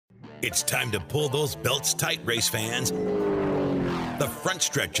It's time to pull those belts tight, race fans. The front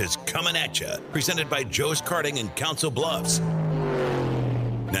stretch is coming at you, presented by Joe's Karting in Council Bluffs.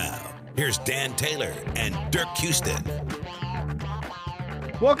 Now, here's Dan Taylor and Dirk Houston.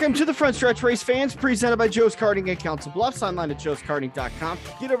 Welcome to the front stretch, race fans, presented by Joe's Karting in Council Bluffs, online at joeskarting.com.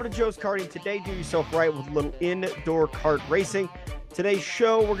 Get over to Joe's Karting today. Do yourself right with a little indoor kart racing. Today's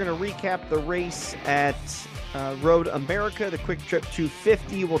show, we're going to recap the race at Road America, the Quick Trip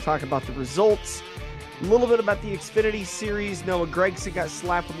 250. We'll talk about the results, a little bit about the Xfinity Series. Noah Gragson got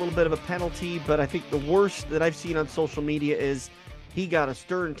slapped with a little bit of a penalty, but I think the worst that I've seen on social media is he got a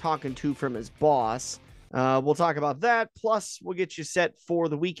stern talking to from his boss. We'll talk about that. Plus, we'll get you set for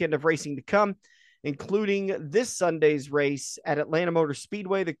the weekend of racing to come, including this Sunday's race at Atlanta Motor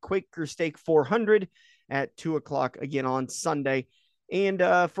Speedway, the Quaker Stake 400 at 2 o'clock again on Sunday. And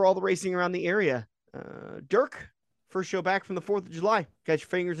for all the racing around the area, Dirk, first show back from the 4th of July. Got your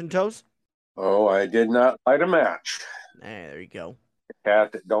fingers and toes? Oh, I did not light a match. There you go.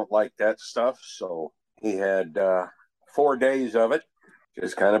 Cat that don't like that stuff. So he had 4 days of it.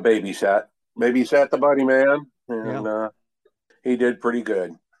 Just kind of babysat the buddy man. And he did pretty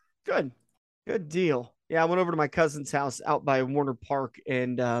good. Good deal. Yeah, I went over to my cousin's house out by Warner Park,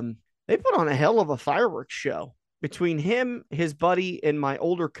 and they put on a hell of a fireworks show. Between him, his buddy, and my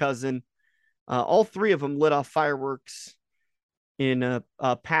older cousin, all three of them lit off fireworks in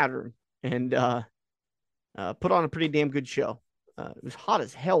a pattern and put on a pretty damn good show. It was hot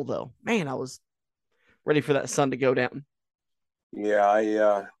as hell, though. Man, I was ready for that sun to go down. Yeah,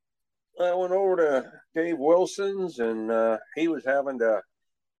 I went over to Dave Wilson's, and he was having to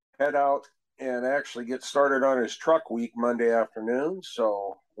head out and actually get started on his truck week Monday afternoon.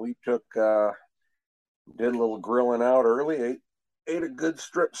 So we did a little grilling out early, ate a good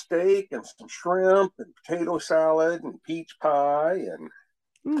strip steak and some shrimp and potato salad and peach pie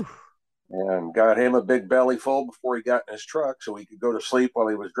and got him a big belly full before he got in his truck so he could go to sleep while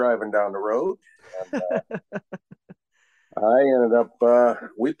he was driving down the road. And, I ended up,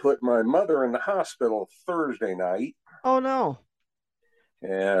 we put my mother in the hospital Thursday night. Oh, no.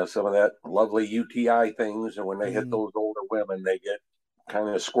 Yeah, some of that lovely UTI things. And when they hit those older women, they get kind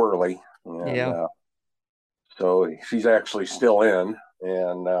of squirrely. And, so she's actually still in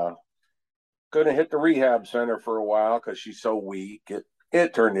and going to hit the rehab center for a while because she's so weak.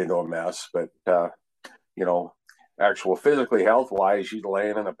 It turned into a mess. But, actual physically health-wise, she's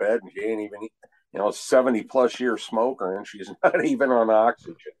laying in a bed and she ain't even 70-plus year smoker, and she's not even on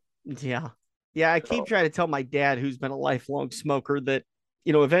oxygen. Yeah. Yeah, I keep trying to tell my dad, who's been a lifelong smoker, that,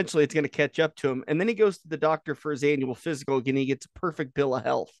 eventually it's going to catch up to him. And then he goes to the doctor for his annual physical again. He gets a perfect bill of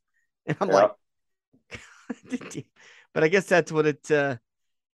health. And I'm like, but I guess that's what I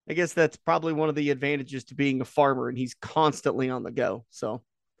guess that's probably one of the advantages to being a farmer, and he's constantly on the go. So,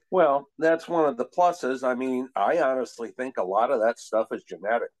 well, that's one of the pluses. I mean, I honestly think a lot of that stuff is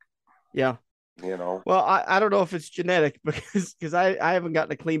genetic. Yeah. Well, I don't know if it's genetic because I haven't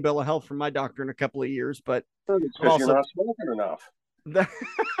gotten a clean bill of health from my doctor in a couple of years, but because you're not smoking enough. That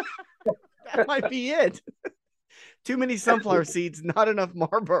might be it. Too many sunflower seeds, not enough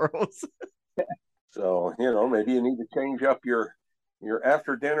Marlboros. So, maybe you need to change up your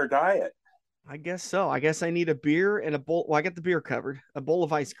after dinner diet. I guess so. I guess I need a beer and a bowl. Well, I got the beer covered. A bowl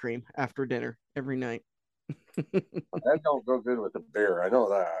of ice cream after dinner every night. That don't go good with the beer. I know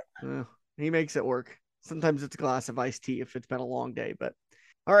that. He makes it work. Sometimes it's a glass of iced tea if it's been a long day. But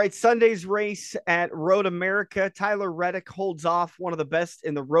all right, Sunday's race at Road America. Tyler Reddick holds off one of the best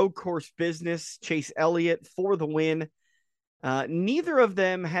in the road course business, Chase Elliott, for the win. Neither of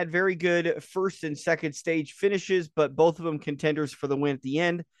them had very good first and second stage finishes, but both of them contenders for the win at the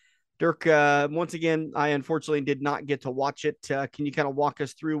end. Dirk, once again, I unfortunately did not get to watch it. Can you kind of walk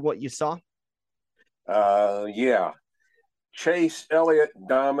us through what you saw? Yeah. Chase Elliott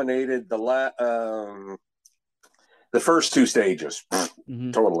dominated the first two stages.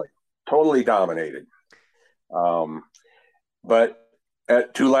 Totally dominated. But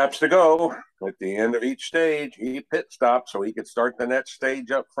at 2 laps to go, at the end of each stage, he pit stopped so he could start the next stage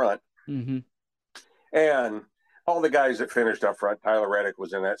up front. And all the guys that finished up front, Tyler Reddick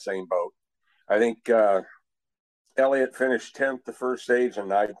was in that same boat. I think Elliott finished 10th the first stage and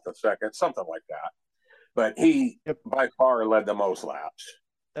 9th the second, something like that. But he by far led the most laps.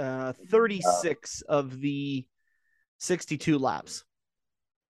 36 of the 62 laps.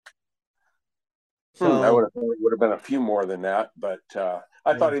 So I would have been a few more than that, but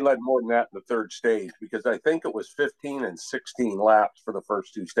I thought he led more than that in the third stage because I think it was 15 and 16 laps for the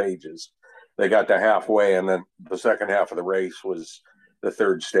first two stages. They got to halfway, and then the second half of the race was the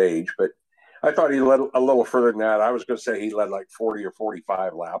third stage. But I thought he led a little further than that. I was going to say he led like 40 or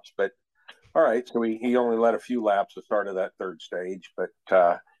 45 laps, but all right. So he only led a few laps at the start of that third stage, but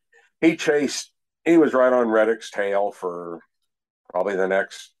he chased, he was right on Reddick's tail for probably the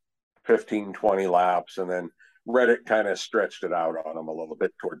next 15, 20 laps. And then Reddick kind of stretched it out on him a little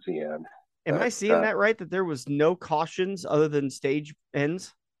bit towards the end. Am I seeing that right? That there was no cautions other than stage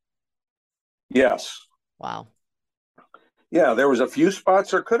ends? Yes. Wow. Yeah, there was a few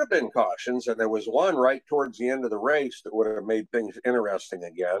spots there could have been cautions, and there was one right towards the end of the race that would have made things interesting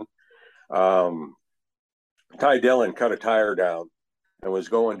again. Um, Ty Dillon cut a tire down and was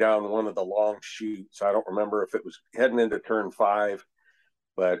going down one of the long chutes. I don't remember if it was heading into turn 5,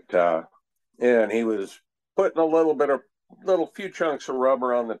 but and he was putting a little few chunks of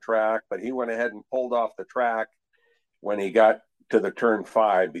rubber on the track, but he went ahead and pulled off the track when he got to the turn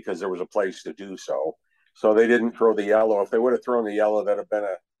 5 because there was a place to do so. So they didn't throw the yellow. If they would have thrown the yellow, that'd have been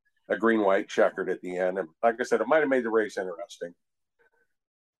a green-white checkered at the end. And like I said, it might have made the race interesting.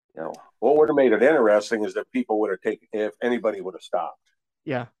 You know, what would have made it interesting is that people would have taken, if anybody would have stopped.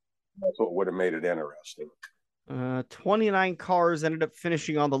 Yeah. That's what would have made it interesting. 29 cars ended up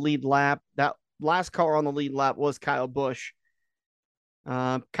finishing on the lead lap. That last car on the lead lap was Kyle Busch.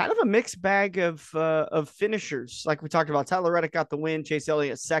 Kind of a mixed bag of finishers. Like we talked about, Tyler Reddick got the win, Chase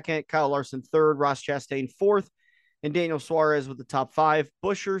Elliott second, Kyle Larson third, Ross Chastain fourth, and Daniel Suarez with the top 5.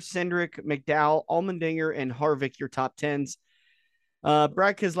 Buescher, Cindric, McDowell, Allmendinger, and Harvick, your top 10s.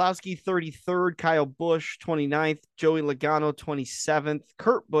 Brad Keselowski, 33rd, Kyle Busch, 29th, Joey Logano, 27th,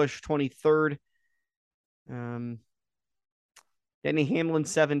 Kurt Busch, 23rd, Denny Hamlin,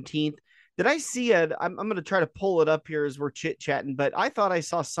 17th. Did I see it? I'm going to try to pull it up here as we're chit-chatting, but I thought I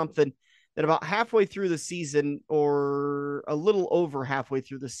saw something that about halfway through the season, or a little over halfway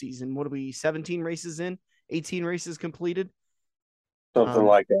through the season, what are we, 17 races in? 18 races completed? Something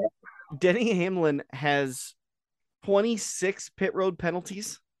like that. Denny Hamlin has 26 pit road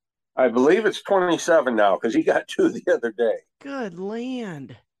penalties. I believe it's 27 now because he got 2 the other day. Good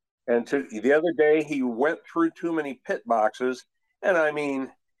land. And the other day, he went through too many pit boxes. And I mean,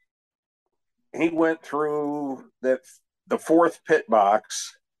 he went through the 4th pit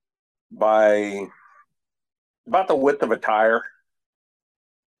box by about the width of a tire.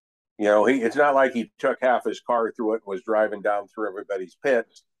 You know, it's not like he took half his car through it and was driving down through everybody's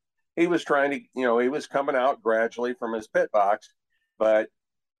pits. He was trying to, he was coming out gradually from his pit box. But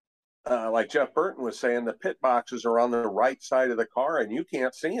like Jeff Burton was saying, the pit boxes are on the right side of the car and you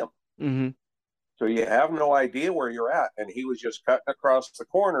can't see them. Mm-hmm. So you have no idea where you're at. And he was just cutting across the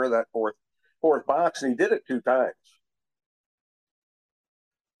corner of that fourth box, and he did it 2 times.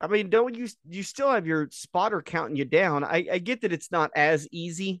 I mean, don't you still have your spotter counting you down? I get that it's not as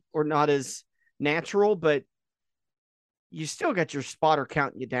easy or not as natural, but you still got your spotter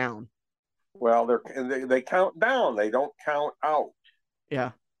counting you down. Well, they count down. They don't count out.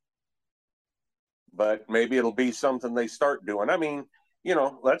 Yeah. But maybe it'll be something they start doing. I mean,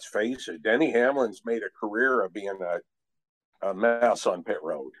 let's face it. Denny Hamlin's made a career of being a mess on pit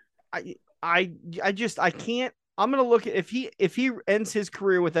road. I can't. I'm gonna look at if he ends his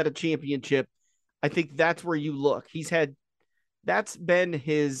career without a championship. I think that's where you look. That's been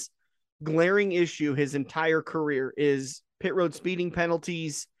his glaring issue his entire career is pit road speeding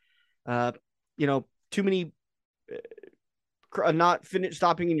penalties. Too many not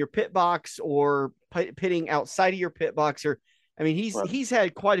stopping in your pit box or pitting outside of your pit box. Or, I mean, he's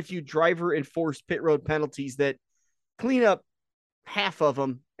had quite a few driver enforced pit road penalties that clean up half of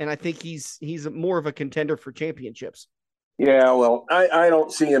them, and I think he's more of a contender for championships. Yeah, well, I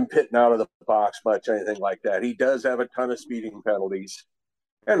don't see him pitting out of the box much, anything like that. He does have a ton of speeding penalties,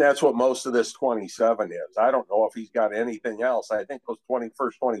 and that's what most of this 27 is. I don't know if he's got anything else. I think those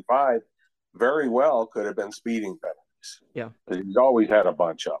first 25 very well could have been speeding penalties. Yeah, he's always had a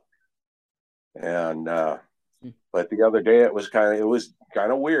bunch of them. And but the other day it was kind of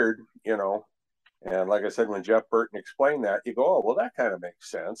weird, And like I said, when Jeff Burton explained that, you go, oh, well, that kind of makes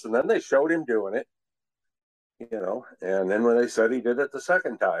sense. And then they showed him doing it, And then when they said he did it the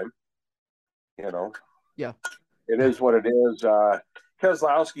second time, Yeah. It is what it is.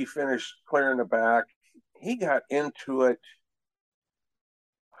 Keselowski finished clearing the back. He got into it.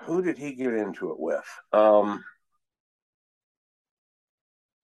 Who did he get into it with? I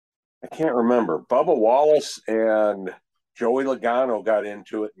can't remember. Bubba Wallace and Joey Logano got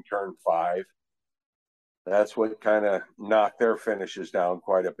into it in turn 5. That's what kind of knocked their finishes down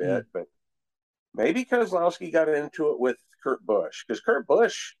quite a bit. But maybe Keselowski got into it with Kurt Busch because Kurt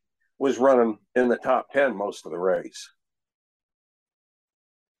Busch was running in the top 10 most of the race.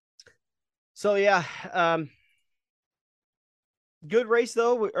 So, yeah, Good race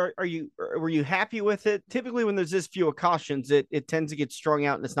though. Were you happy with it? Typically, when there's this few of cautions, it tends to get strung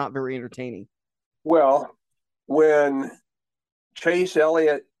out and it's not very entertaining. Well, when Chase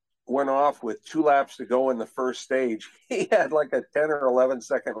Elliott went off with 2 laps to go in the first stage, he had like a 10 or 11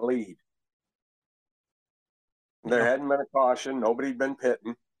 second lead. There Yeah. hadn't been a caution. Nobody'd been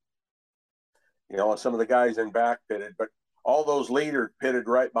pitting. Some of the guys in back pitted, but all those leaders pitted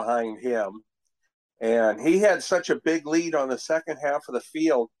right behind him. And he had such a big lead on the second half of the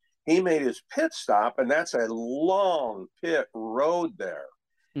field. He made his pit stop, and that's a long pit road there.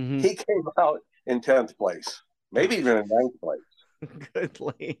 Mm-hmm. He came out in 10th place, maybe even in 9th place. Good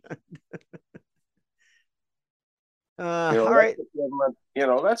land. All right.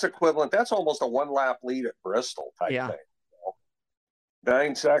 That's equivalent. That's almost a 1 lap lead at Bristol type thing.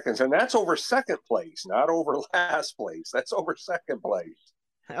 9 seconds. And that's over second place, not over last place. That's over second place.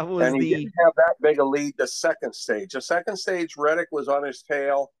 That was and he didn't have that big a lead the second stage. The second stage, Reddick was on his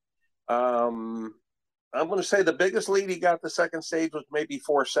tail. I'm going to say the biggest lead he got the second stage was maybe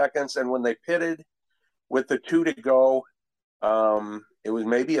 4 seconds. And when they pitted with the 2 to go, it was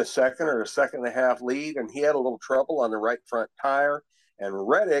maybe a second or a second and a half lead. And he had a little trouble on the right front tire. And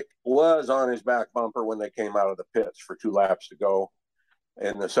Reddick was on his back bumper when they came out of the pits for 2 laps to go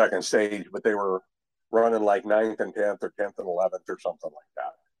in the second stage. But they were running like 9th and 10th or 10th and 11th or something like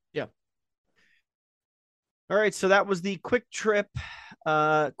that. Yeah. All right. So that was the Quick Trip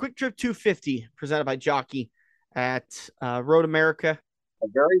 250 presented by Jockey at Road America. A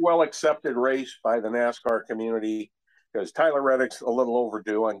very well accepted race by the NASCAR community because Tyler Reddick's a little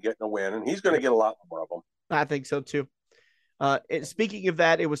overdue on getting a win, and he's going to get a lot more of them. I think so too. Speaking of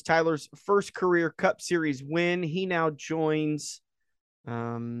that, it was Tyler's first career Cup Series win. He now joins.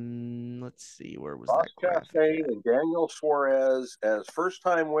 Let's see, where was Ross that? Chastain and Daniel Suarez as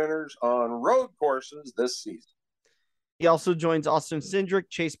first-time winners on road courses this season. He also joins Austin Cindric,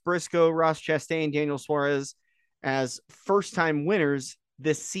 Chase Briscoe, Ross Chastain, Daniel Suarez as first-time winners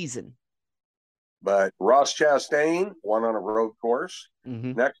this season. But Ross Chastain won on a road course.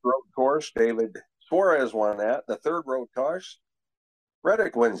 Mm-hmm. Next road course, David Suarez won that. The third road course,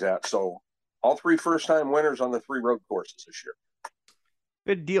 Reddick wins that. So all 3 first-time winners on the 3 road courses this year.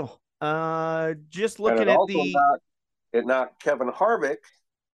 Good deal. Just looking at it knocked Kevin Harvick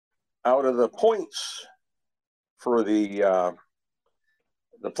out of the points for the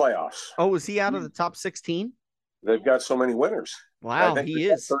playoffs. Oh, was he out of the top 16? They've got so many winners. Wow, he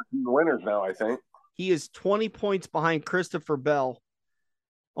is 13 winners now, I think. He is 20 points behind Christopher Bell.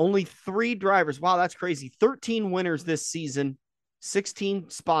 Only 3 drivers. Wow, that's crazy. 13 winners this season,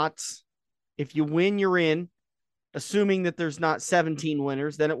 16 spots. If you win, you're in. Assuming that there's not 17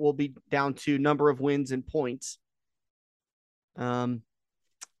 winners, then it will be down to number of wins and points. But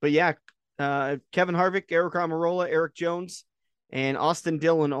yeah, Kevin Harvick, Eric Almirola, Eric Jones, and Austin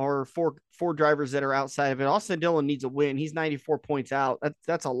Dillon are four drivers that are outside of it. Austin Dillon needs a win. He's 94 points out.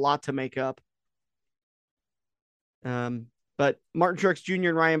 That's a lot to make up. But Martin Truex Jr.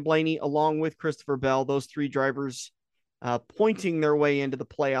 and Ryan Blaney, along with Christopher Bell, those 3 drivers pointing their way into the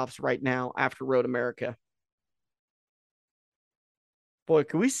playoffs right now after Road America. Boy,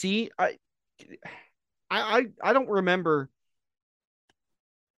 can we see? I don't remember.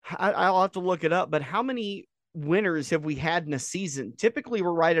 I'll have to look it up. But how many winners have we had in a season? Typically,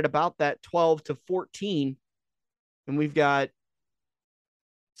 we're right at about that 12 to 14, and we've got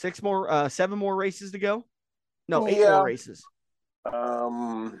 7 more races to go. No, 8 more races. 8,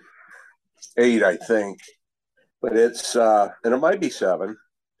 I think, but it's and it might be 7.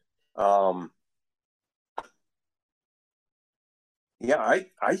 Yeah,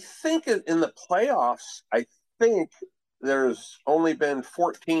 I think in the playoffs, I think there's only been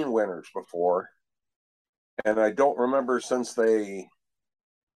 14 winners before. And I don't remember since they,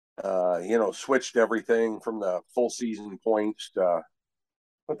 switched everything from the full season points to,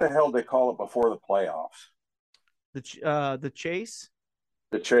 what the hell they call it before the playoffs? The chase?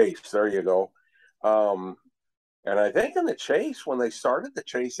 The chase, there you go. And I think in the chase, when they started the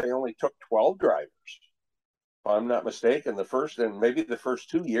chase, they only took 12 drivers. If I'm not mistaken, the first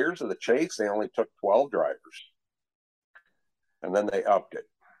 2 years of the chase, they only took 12 drivers. And then they upped it.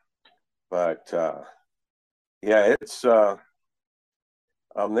 But yeah, it's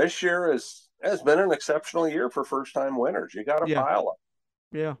this year has been an exceptional year for first-time winners. You got a pile up.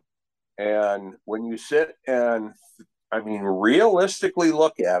 Yeah. And when you sit and, realistically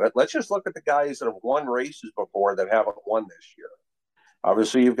look at it, let's just look at the guys that have won races before that haven't won this year.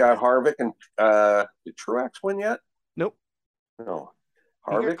 Obviously, you've got Harvick and did Truex win yet? Nope. No.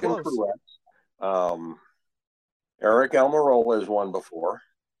 Harvick and Truex. Eric Almirola has won before.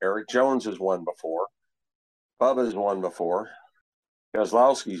 Eric Jones has won before. Bubba's won before.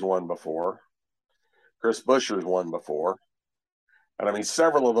 Keselowski's won before. Chris Buescher's won before. And I mean,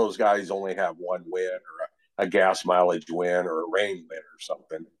 several of those guys only have one win or a gas mileage win or a rain win or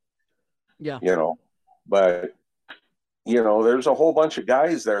something. Yeah. But, there's a whole bunch of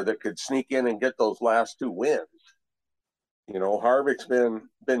guys there that could sneak in and get those last 2 wins. Harvick's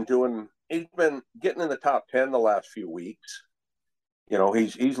been doing, he's been getting in the top 10 the last few weeks.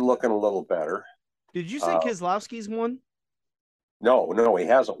 He's looking a little better. Did you say Keselowski's won? No, he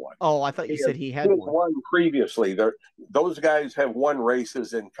hasn't won. Oh, I thought you said he had won previously. Those guys have won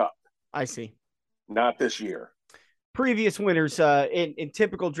races in Cup. I see. Not this year. Previous winners, in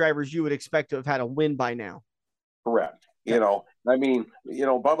typical drivers, you would expect to have had a win by now. Correct.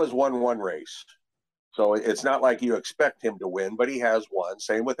 Bubba's won 1 race. So it's not like you expect him to win, but he has won.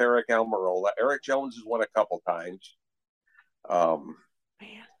 Same with Eric Almirola. Eric Jones has won a couple times.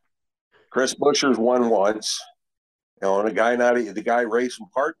 Chris Buescher's won once. And the guy racing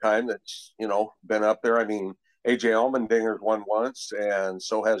part-time that's, been up there. I mean, AJ Allmendinger's won once, and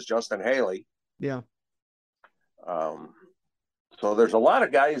so has Justin Haley. Yeah. So there's a lot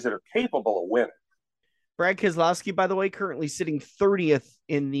of guys that are capable of winning. Brad Keselowski, by the way, currently sitting 30th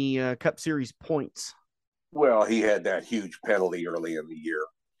in the Cup Series points. Well, he had that huge penalty early in the year.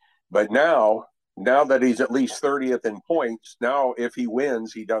 But now that he's at least 30th in points, now if he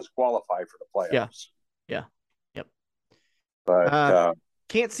wins, he does qualify for the playoffs. Yeah. Yep. But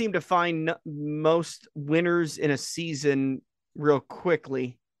can't seem to find most winners in a season real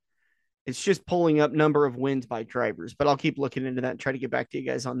quickly. It's just pulling up number of wins by drivers, but I'll keep looking into that and try to get back to you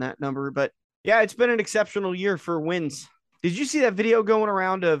guys on that number. But yeah, it's been an exceptional year for wins. Did you see that video going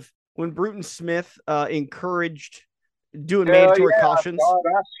around of when Bruton Smith encouraged doing mandatory cautions? God,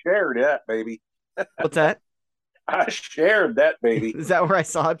 I shared that, baby. What's that? I shared that, baby. Is that where I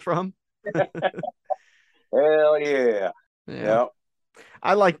saw it from? Hell yeah. Yeah.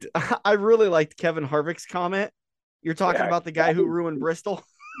 I really liked Kevin Harvick's comment. You're talking about the guy who ruined Bristol?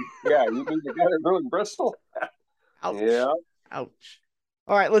 Yeah, you mean the guy that ruined Bristol? Ouch. Yeah. Ouch.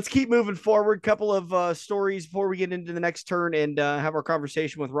 All right, let's keep moving forward. Couple of stories before we get into the next turn and have our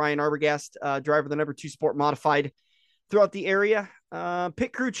conversation with Ryan Arbogast, driver of the number 2 Sport Modified throughout the area.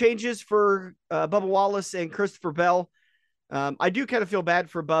 Pit crew changes for Bubba Wallace and Christopher Bell. I do kind of feel bad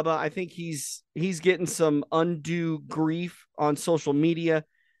for Bubba. I think he's getting some undue grief on social media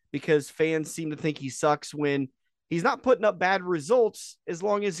because fans seem to think he sucks when he's not putting up bad results as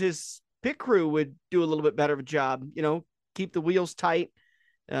long as his pit crew would do a little bit better of a job. Keep the wheels tight.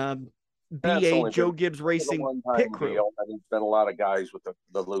 BA Joe Gibbs Racing pit crew. There's been a lot of guys with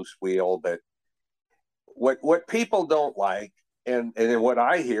the loose wheel, but what people don't like, and what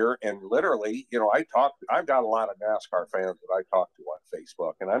I hear, and literally, I've got a lot of NASCAR fans that I talk to on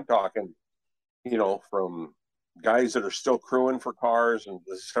Facebook, and I'm talking, from guys that are still crewing for cars and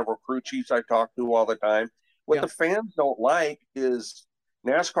the several crew chiefs I talk to all the time. What the fans don't like is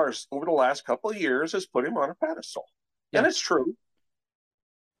NASCAR's over the last couple of years has put him on a pedestal. Yeah. And it's true.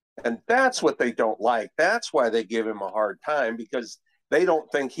 And that's what they don't like. That's why they give him a hard time, because they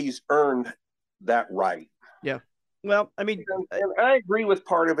don't think he's earned that right. Yeah. Well, I mean, and I agree with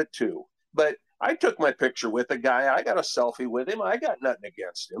part of it too. But I took my picture with the guy. I got a selfie with him. I got nothing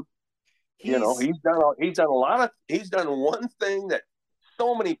against him. He's done one thing that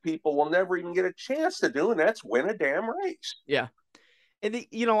so many people will never even get a chance to do, and that's win a damn race. Yeah. And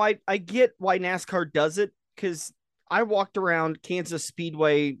I get why NASCAR does it, because I walked around Kansas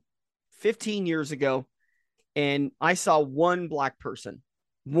Speedway 15 years ago and I saw one black person.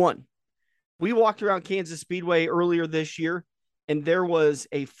 One. We walked around Kansas Speedway earlier this year and there was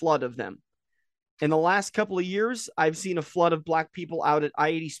a flood of them. In the last couple of years, I've seen a flood of black people out at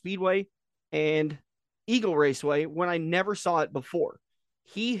I-80 Speedway and Eagle Raceway when I never saw it before.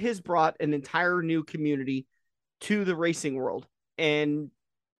 He has brought an entire new community to the racing world. And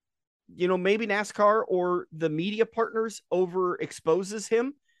maybe NASCAR or the media partners overexposes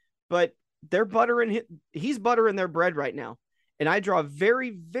him, but he's buttering their bread right now. And I draw a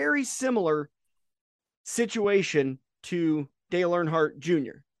very, very similar situation to Dale Earnhardt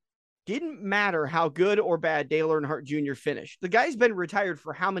Jr. Didn't matter how good or bad Dale Earnhardt Jr. finished. The guy's been retired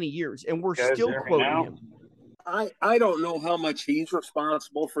for how many years, and we're still quoting him. I don't know how much he's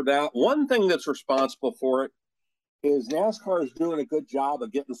responsible for that. One thing that's responsible for it is NASCAR is doing a good job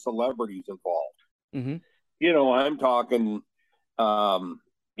of getting celebrities involved. Mm-hmm. I'm talking,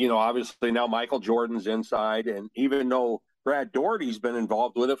 obviously now Michael Jordan's inside, and even though Brad Daugherty's been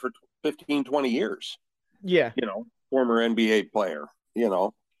involved with it for 15, 20 years. Yeah. Former NBA player,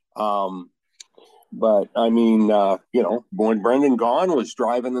 but I mean, when Brendan Gaughan was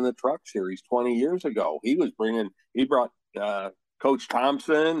driving in the Truck Series 20 years ago, he brought Coach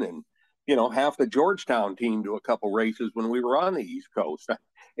Thompson and, half the Georgetown team to a couple races when we were on the East Coast.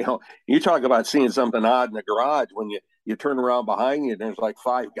 You talk about seeing something odd in the garage when you turn around behind you and there's like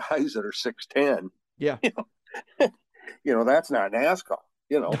 5 guys that are 6'10". Yeah. That's not NASCAR.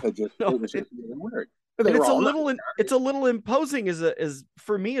 It was just weird. But it's a little imposing as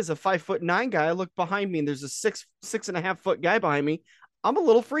for me as a 5'9" guy. I look behind me and there's a 6.5 foot guy behind me. I'm a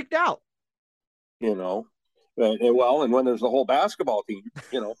little freaked out. And when there's the whole basketball team,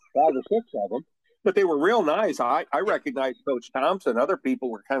 5 or 6 of them, but they were real nice. I recognized Coach Thompson. Other people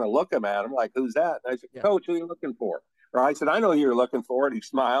were kind of looking at him like, "Who's that?" And I said, "Coach, who are you looking for?" Or I said, "I know who you're looking for." And he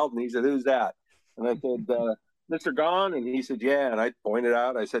smiled and he said, "Who's that?" And I said, "Mr. Gahn." And he said, "Yeah." And I pointed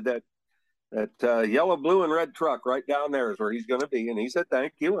out, I said, that yellow, blue, and red truck right down there is where he's going to be. And he said,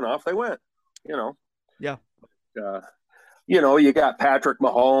 "Thank you." And off they went, Yeah. You got Patrick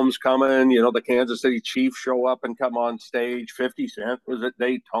Mahomes coming, the Kansas City Chiefs show up and come on stage. 50 Cent was at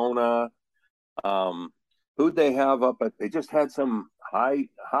Daytona. Who'd they have up at, they just had some high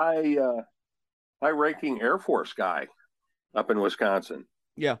ranking Air Force guy up in Wisconsin.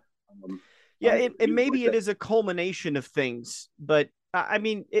 Yeah. And maybe it is a culmination of things, but I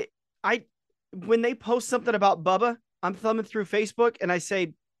mean, when they post something about Bubba, I'm thumbing through Facebook and I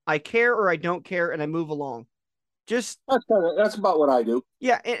say, I care or I don't care. And I move along. That's about what I do.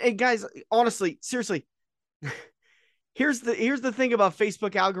 Yeah. And guys, honestly, seriously, here's the thing about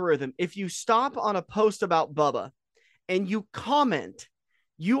Facebook algorithm. If you stop on a post about Bubba and you comment,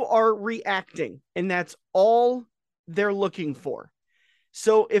 you are reacting, and that's all they're looking for.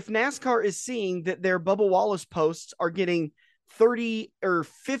 So if NASCAR is seeing that their Bubba Wallace posts are getting 30 or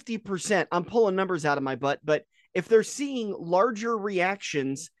 50%, I'm pulling numbers out of my butt, but if they're seeing larger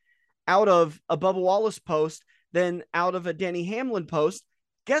reactions out of a Bubba Wallace post than out of a Denny Hamlin post,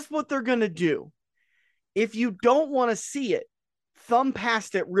 guess what they're going to do? If you don't want to see it, thumb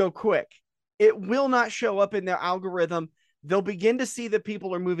past it real quick. It will not show up in their algorithm. They'll begin to see that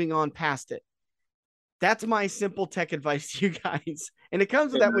people are moving on past it. That's my simple tech advice to you guys. And it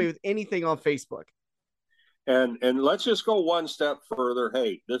comes that way with anything on Facebook. And let's just go one step further.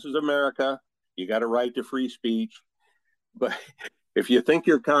 Hey, this is America. You got a right to free speech. But if you think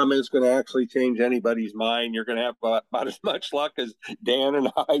your comment's going to actually change anybody's mind, you're going to have about as much luck as Dan and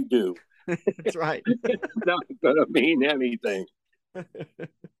I do. That's right. It's not going to mean anything.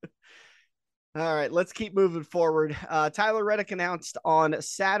 All right, let's keep moving forward. Tyler Reddick announced on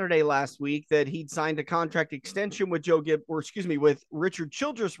Saturday last week that he'd signed a contract extension with with Richard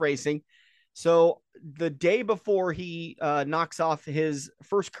Childress Racing. So the day before he knocks off his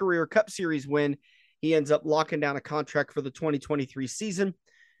first career Cup Series win, he ends up locking down a contract for the 2023 season.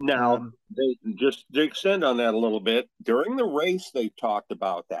 Now, just to extend on that a little bit, during the race, they talked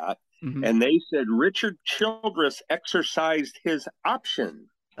about that, and they said Richard Childress exercised his option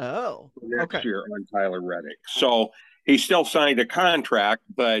next year on Tyler Reddick. So he still signed a contract,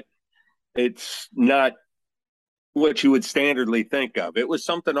 but it's not what you would standardly think of. It was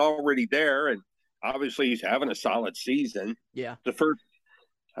something already there, and obviously he's having a solid season. Yeah. The first,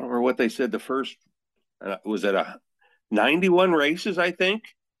 I don't remember what they said, the first, was it 91 races, I think,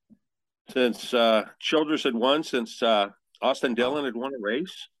 since Childress had won, since Austin Dillon had won a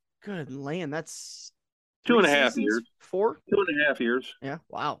race. Good land. That's 2.5 years. 4? 2.5 years. Yeah.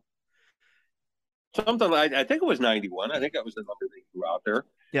 Wow. Something like, I think it was 91. I think that was the number they threw out there.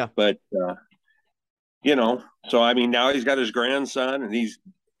 Yeah. But, so I mean, now he's got his grandson, and he's,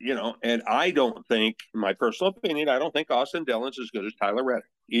 and I don't think, in my personal opinion, I don't think Austin Dillon's as good as Tyler Reddick,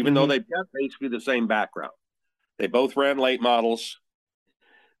 even though they've got basically the same background. They both ran late models.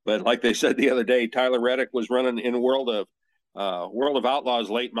 But like they said the other day, Tyler Reddick was running in World of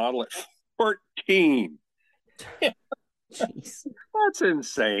Outlaws late model at 14. Jeez. That's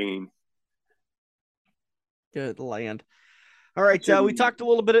insane. Good land. All right, we talked a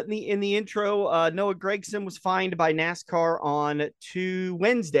little bit in the intro. Noah Gragson was fined by NASCAR on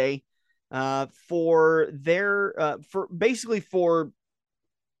Wednesday for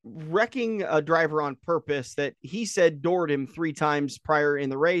wrecking a driver on purpose that he said doored him 3 times prior in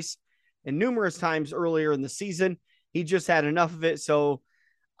the race and numerous times earlier in the season. He just had enough of it. So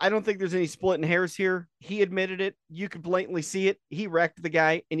I don't think there's any splitting hairs here. He admitted it. You could blatantly see it. He wrecked the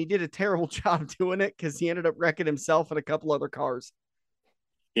guy, and he did a terrible job doing it because he ended up wrecking himself and a couple other cars.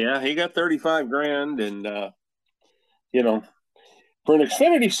 Yeah, he got $35,000, and for an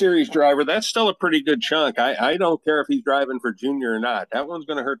Xfinity Series driver, that's still a pretty good chunk. I don't care if he's driving for Junior or not. That one's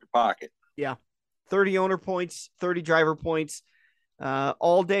going to hurt the pocket. Yeah, 30 owner points, 30 driver points.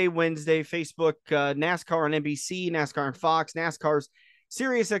 All day Wednesday, Facebook, NASCAR on NBC, NASCAR on Fox, NASCAR's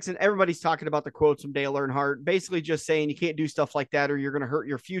SiriusXM, everybody's talking about the quotes from Dale Earnhardt, basically just saying you can't do stuff like that or you're going to hurt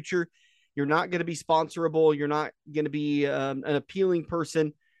your future. You're not going to be sponsorable. You're not going to be an appealing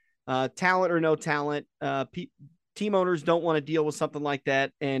person, talent or no talent. Team owners don't want to deal with something like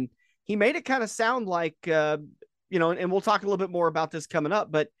that. And he made it kind of sound like, and we'll talk a little bit more about this coming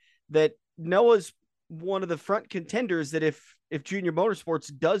up, but that Noah's one of the front contenders that if Junior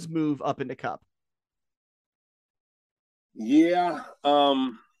Motorsports does move up into Cup. Yeah.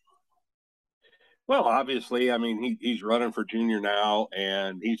 Well, obviously, I mean, he's running for Junior now,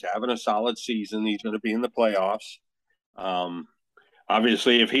 and he's having a solid season. He's going to be in the playoffs.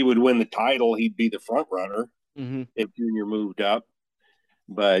 Obviously, if he would win the title, he'd be the front runner if Junior moved up.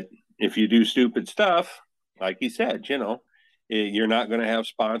 But if you do stupid stuff, like he said, you're not going to have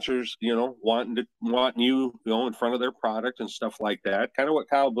sponsors, wanting you in front of their product and stuff like that. Kind of what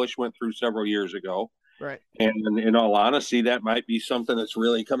Kyle Busch went through several years ago. Right. And in all honesty, that might be something that's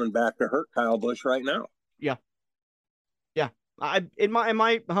really coming back to hurt Kyle Busch right now. Yeah. Yeah. In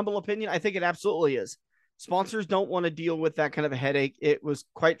my humble opinion, I think it absolutely is. Sponsors don't want to deal with that kind of a headache. It was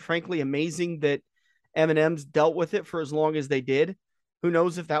quite frankly amazing that M&M's dealt with it for as long as they did. Who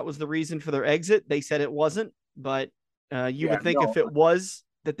knows if that was the reason for their exit? They said it wasn't, but you would think if it was,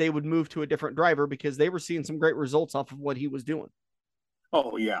 that they would move to a different driver because they were seeing some great results off of what he was doing.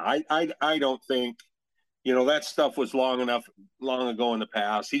 Oh yeah. I don't think, that stuff was long ago in the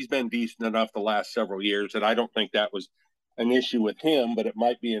past. He's been decent enough the last several years that I don't think that was an issue with him, but it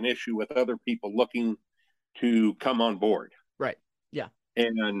might be an issue with other people looking to come on board. Right. Yeah.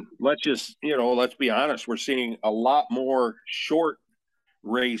 And let's be honest, we're seeing a lot more short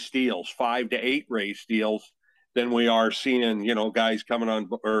race deals, 5 to 8 race deals, than we are seeing, guys coming on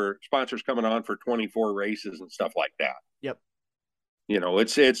or sponsors coming on for 24 races and stuff like that. Yep.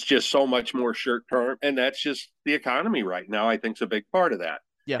 It's just so much more short term, and that's just the economy right now. I think is a big part of that.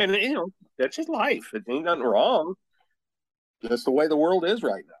 Yeah. And that's just life. It ain't nothing wrong. That's the way the world is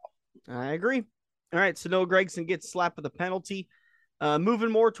right now. I agree. All right. So Noah Gragson gets slapped with a penalty. Moving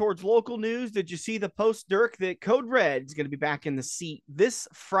more towards local news. Did you see the post, Dirk, that Code Red is going to be back in the seat this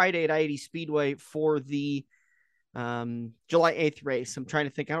Friday at I-80 Speedway for the July 8th race? I'm trying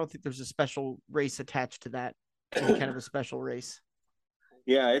to think. I don't think there's a special race attached to that. Any kind of a special race.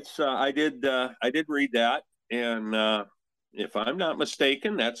 Yeah, it's I did read that, and if I'm not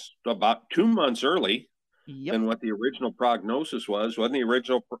mistaken, that's about 2 months early than what the original prognosis was. Wasn't the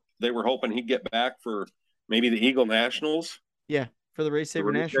original? They were hoping he'd get back for maybe the Eagle Nationals. Yeah, for the Race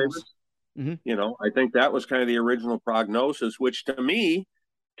Saver Nationals. I think that was kind of the original prognosis, which to me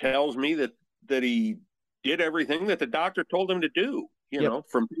tells me that he did everything that the doctor told him to do.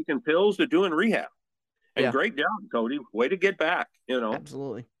 From taking pills to doing rehab. And great job, Cody. Way to get back,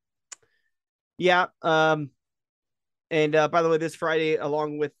 Absolutely. Yeah. And by the way, this Friday,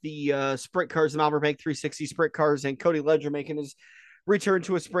 along with the sprint cars and Auburn Bank 360 sprint cars and Cody Ledger making his return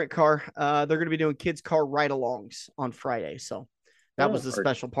to a sprint car, they're going to be doing kids' car ride-alongs on Friday. So that was the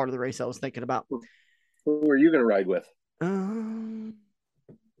special part of the race I was thinking about. Who are you going to ride with?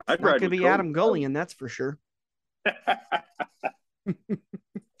 I'd not going to be Cody. Adam Gullion, that's for sure.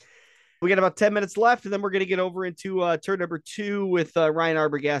 We got about 10 minutes left, and then we're going to get over into turn number 2 with Ryan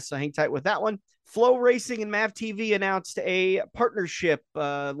Arbogast. So hang tight with that one. Flow Racing and MAV TV announced a partnership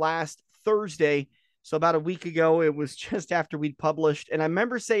last Thursday. So about a week ago, it was just after we'd published. And I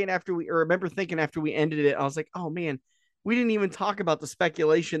remember thinking after we ended it, I was like, oh man, we didn't even talk about the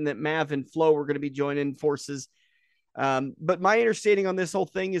speculation that MAV and Flow were going to be joining forces. But my understanding on this whole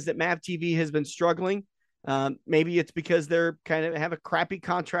thing is that MAV TV has been struggling. Maybe it's because they're kind of have a crappy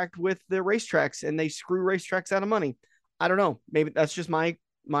contract with the racetracks and they screw racetracks out of money. I don't know. Maybe that's just my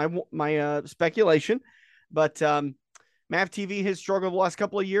speculation, but MAV TV has struggled the last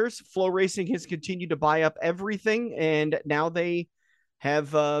couple of years. Flow Racing has continued to buy up everything, and now they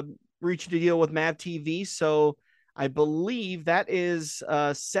have reached a deal with MAV TV. So I believe that is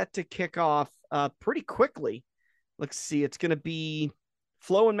set to kick off pretty quickly. Let's see. It's going to be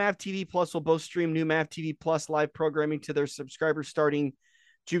Flow and MAV TV Plus will both stream new MAV TV Plus live programming to their subscribers starting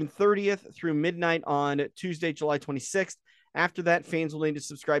June 30th through midnight on Tuesday, July 26th. After that, fans will need to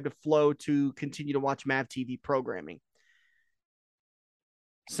subscribe to Flow to continue to watch MAV TV programming.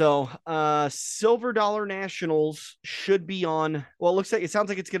 So, Silver Dollar Nationals should be on. Well, it sounds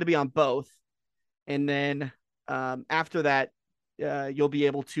like it's going to be on both, and then after that, you'll be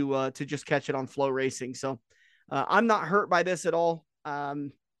able to just catch it on Flow Racing. So, I'm not hurt by this at all.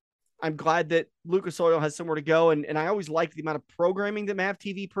 I'm glad that Lucas Oil has somewhere to go, and I always liked the amount of programming that MAV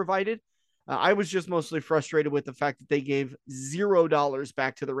TV provided. I was just mostly frustrated with the fact that they gave $0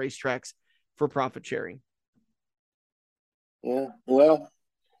 back to the racetracks for profit sharing. Yeah. Well,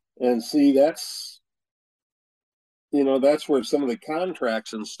 and see, that's where some of the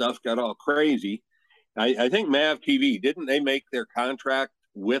contracts and stuff got all crazy. I think Mav TV, didn't they make their contract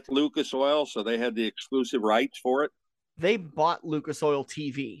with Lucas Oil, so they had the exclusive rights for it? They bought Lucas Oil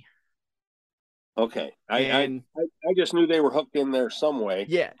TV. Okay. And I just knew they were hooked in there some way.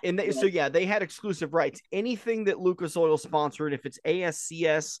 yeah, and they had exclusive rights. Anything that Lucas Oil sponsored, if it's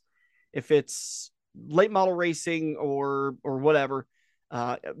ASCS, if it's late model racing or whatever,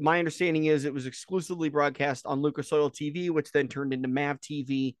 my understanding is it was exclusively broadcast on Lucas Oil TV, which then turned into Mav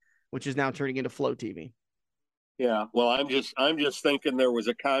TV, which is now turning into Flow TV. Yeah. Well, I'm just thinking there was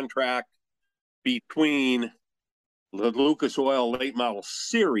a contract between the Lucas Oil late model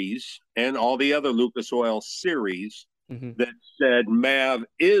series and all the other Lucas Oil series that said Mav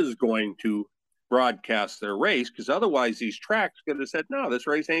is going to broadcast their race, because otherwise these tracks could have said, no, this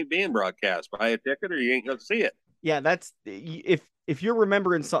race ain't being broadcast. Buy a ticket or you ain't going to see it. Yeah, that's if you're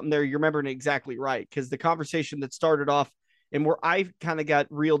remembering something there, you're remembering exactly right. Because the conversation that started off and where I kind of got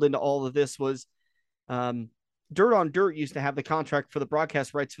reeled into all of this was Dirt on Dirt used to have the contract for the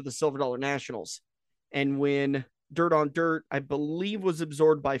broadcast rights for the Silver Dollar Nationals. And when Dirt on Dirt, I believe, was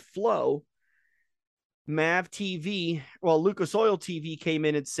absorbed by Flow, Mav TV, well, Lucas Oil TV came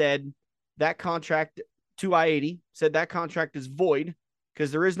in and said that contract to I-80, said that contract is void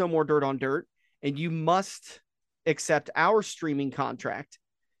because there is no more Dirt on Dirt, and you must accept our streaming contract.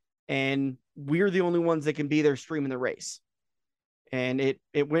 And we're the only ones that can be there streaming the race. And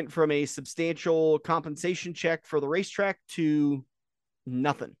it went from a substantial compensation check for the racetrack to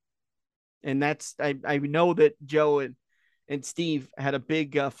nothing. And that's, I know that Joe and Steve had a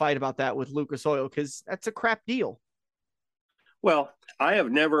big fight about that with Lucas Oil because that's a crap deal. Well, I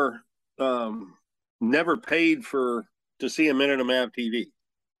have never paid to see a minute of Mav TV.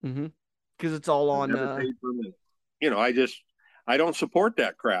 Because it's all on. Never paid for a minute. I don't support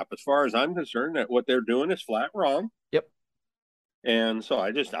that crap. As far as I'm concerned, that what they're doing is flat wrong. Yep. And so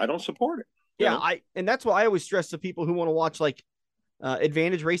I don't support it. Yeah, and that's why I always stress to people who want to watch like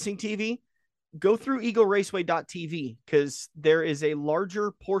Advantage Racing TV, go through eagleraceway.tv because there is a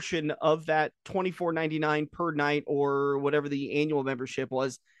larger portion of that $24.99 per night or whatever the annual membership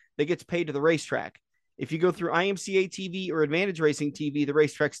was that gets paid to the racetrack. If you go through IMCA TV or Advantage Racing TV, the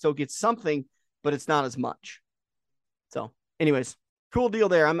racetrack still gets something, but it's not as much. So anyways, cool deal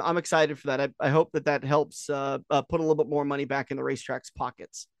there. I'm excited for that. I hope that helps put a little bit more money back in the racetrack's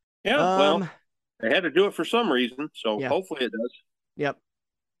pockets. Yeah, well, they had to do it for some reason, so yeah. Hopefully it does. Yep.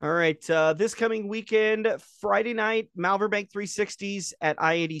 All right. This coming weekend, Friday night, Malvern Bank 360s at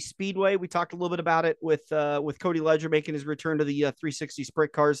I-80 Speedway. We talked a little bit about it with Cody Ledger making his return to the 360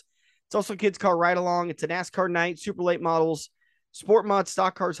 sprint cars. It's also kids car ride along. It's a NASCAR night, super late models, sport mods,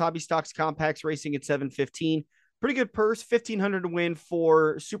 stock cars, hobby stocks, compacts, racing at 7:15. Pretty good purse, $1,500 to win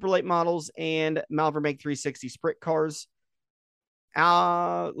for super late models and Malvern Bank 360 sprint cars.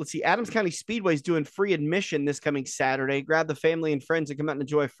 Let's see. Adams County Speedway is doing free admission this coming Saturday. Grab the family and friends and come out and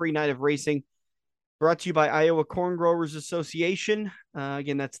enjoy a free night of racing. Brought to you by Iowa Corn Growers Association.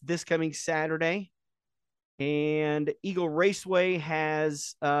 Again, that's this coming Saturday. And Eagle Raceway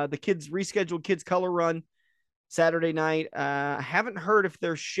has the kids rescheduled kids color run Saturday night. I haven't heard if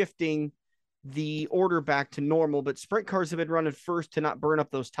they're shifting the order back to normal, but sprint cars have been running first to not burn up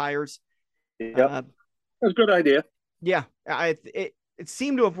those tires. Yep. That's a good idea. Yeah, it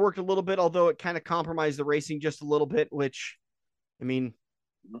seemed to have worked a little bit, although it kind of compromised the racing just a little bit, which, I mean,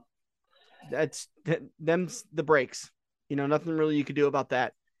 them's the brakes. Nothing really you could do about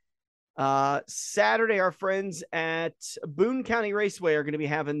that. Saturday, our friends at Boone County Raceway are going to be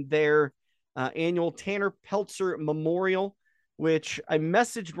having their annual Tanner Peltzer Memorial, which I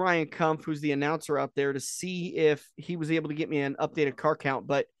messaged Ryan Kumpf, who's the announcer out there, to see if he was able to get me an updated car count,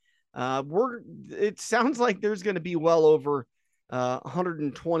 but it sounds like there's going to be well over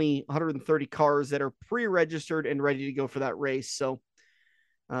 120, 130 cars that are pre-registered and ready to go for that race. So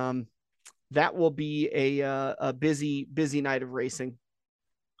that will be a busy night of racing.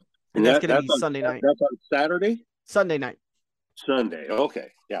 And that's going to be Sunday night. That's on Saturday? Sunday night. Sunday. Okay.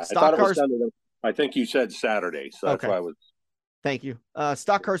 Yeah. Stock I thought it cars, was Sunday. I think you said Saturday. So that's why I was. Thank you.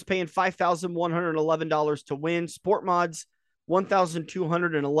 Stock cars paying $5,111 to win. Sport mods,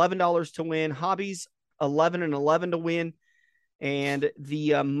 $1,211 to win. Hobbies, $11,011 to win. And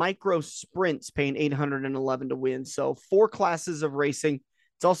the micro sprints paying $811 to win. So 4 classes of racing.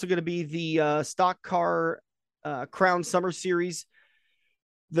 It's also going to be the stock car Crown Summer Series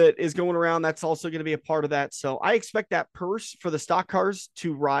that is going around. That's also going to be a part of that. So I expect that purse for the stock cars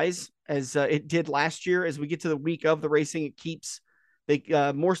to rise as it did last year. As we get to the week of the racing, it keeps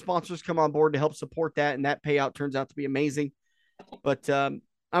more sponsors come on board to help support that. And that payout turns out to be amazing. But I'm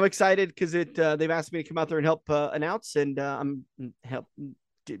excited because they've asked me to come out there and help announce, and I'm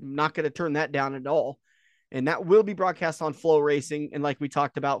not going to turn that down at all. And that will be broadcast on Flow Racing. And like we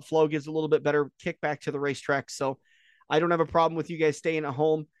talked about, Flow gives a little bit better kickback to the racetrack. So I don't have a problem with you guys staying at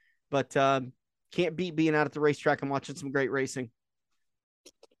home, but can't beat being out at the racetrack and watching some great racing.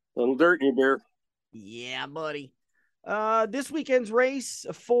 Little dirt in your beer. Yeah, buddy. This weekend's race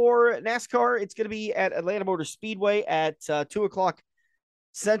for NASCAR, it's going to be at Atlanta Motor Speedway at 2:00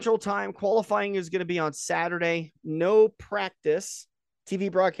 Central Time. Qualifying is going to be on Saturday. No practice.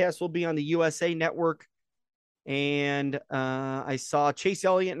 TV broadcast will be on the USA Network. And I saw Chase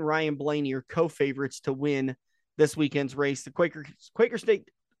Elliott and Ryan Blaney are co-favorites to win this weekend's race, the Quaker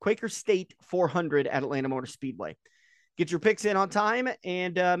State 400 at Atlanta Motor Speedway. Get your picks in on time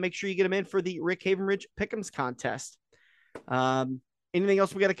and make sure you get them in for the Rick Havenridge Pick'ems contest. Anything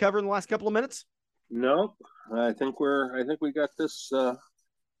else we got to cover in the last couple of minutes? No, I think we got this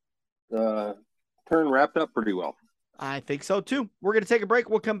turn wrapped up pretty well. I think so too. We're going to take a break.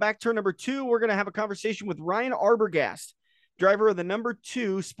 We'll come back. Turn number 2. We're going to have a conversation with Ryan Arbogast, driver of the number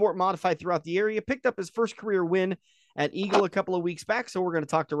 2 Sport Modified throughout the area. Picked up his first career win at Eagle a couple of weeks back. So we're going to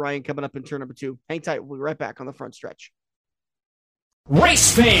talk to Ryan coming up in turn number 2. Hang tight. We'll be right back on the front stretch.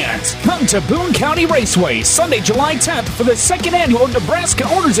 Race fans, come to Boone County Raceway Sunday, July 10th for the second annual Nebraska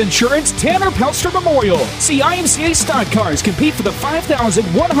Owners Insurance Tanner Pelster Memorial. See IMCA stock cars compete for the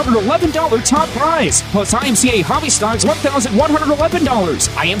 $5,111 top prize, plus IMCA hobby stocks $1,111,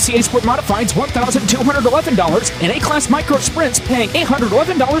 IMCA Sport Modifieds $1,211, and A-Class Micro Sprints paying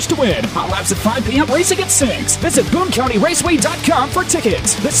 $811 to win. Hot laps at 5 p.m., racing at 6. Visit BooneCountyRaceway.com for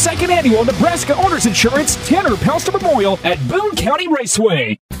tickets. The second annual Nebraska Owners Insurance Tanner Pelster Memorial at Boone County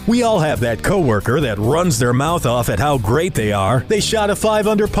Raceway. We all have that coworker that runs their mouth off at how great they are. They shot a 5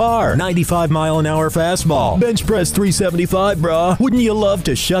 under par, 95-mile-an-hour fastball, bench press 375, brah. Wouldn't you love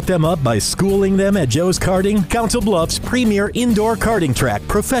to shut them up by schooling them at Joe's Karting? Council Bluffs' premier indoor karting track,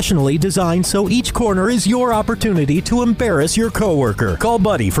 professionally designed so each corner is your opportunity to embarrass your coworker. Call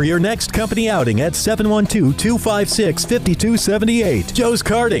Buddy for your next company outing at 712-256-5278. Joe's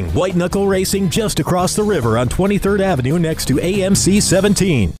Karting, white knuckle racing just across the river on 23rd Avenue next to AMC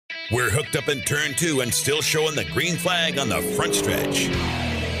 17. We're hooked up in turn 2 and still showing the green flag on the front stretch.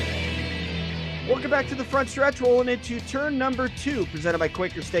 Welcome back to the front stretch, rolling into turn number 2, presented by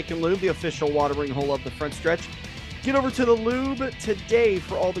Quaker Steak & Lube, the official watering hole of the front stretch. Get over to the Lube today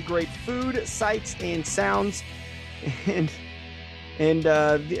for all the great food, sights, and sounds. And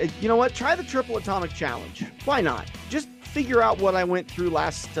you know what? Try the Triple Atomic Challenge. Why not? Just figure out what I went through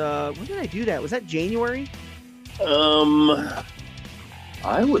last, when did I do that? Was that January?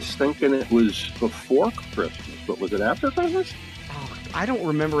 I was thinking it was before Christmas, but was it after Christmas? Oh, I don't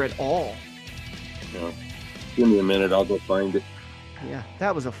remember at all. No. Give me a minute, I'll go find it. Yeah,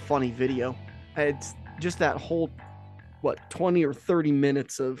 that was a funny video. It's just that whole, 20 or 30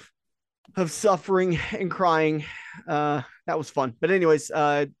 minutes of suffering and crying. That was fun. But anyways,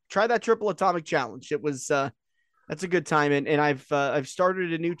 try that Triple Atomic Challenge. It was, that's a good time. And I've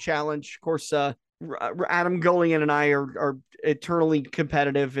started a new challenge. Of course, Adam Gullion and I are eternally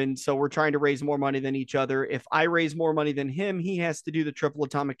competitive, and so we're trying to raise more money than each other. If I raise more money than him, he has to do the Triple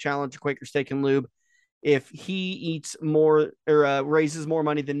Atomic Challenge, Quaker Steak and Lube. If he eats more or raises more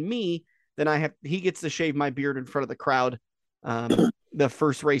money than me, then he gets to shave my beard in front of the crowd. The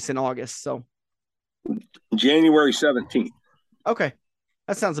first race in August. So January 17th. Okay,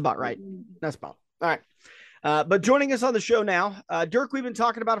 that sounds about right. That's about all right. But joining us on the show now, Dirk, we've been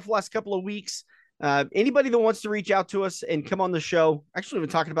talking about it for the last couple of weeks. Anybody that wants to reach out to us and come on the show, actually, we've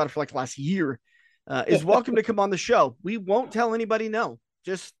been talking about it for like the last year, is welcome to come on the show. We won't tell anybody no.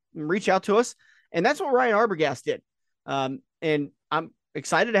 Just reach out to us. And that's what Ryan Arbogast did. And I'm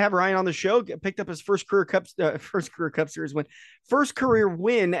excited to have Ryan on the show. Picked up his first career Cup Series win, first career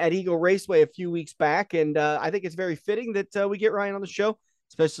win at Eagle Raceway a few weeks back. And I think it's very fitting that we get Ryan on the show,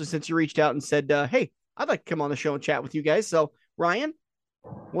 especially since you reached out and said, hey, I'd like to come on the show and chat with you guys. So Ryan,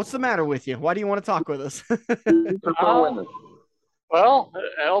 what's the matter with you? Why do you want to talk with us? Well,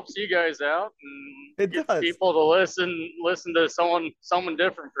 it helps you guys out and it does. People to listen to someone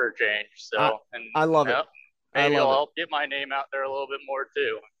different for a change. So I love it. Maybe it'll help get my name out there a little bit more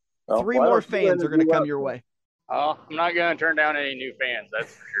too. Well, 3 more fans are going to come your way. I'm not going to turn down any new fans,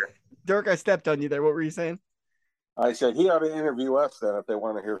 that's for sure. Dirk, I stepped on you there. What were you saying? I said he ought to interview us then if they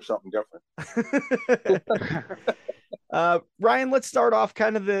want to hear something different. Ryan, let's start off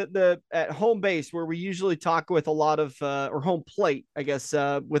kind of the at home base where we usually talk with a lot of or home plate, I guess,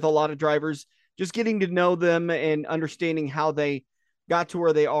 with a lot of drivers, just getting to know them and understanding how they got to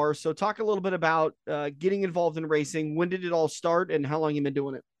where they are. So talk a little bit about getting involved in racing. When did it all start and how long you been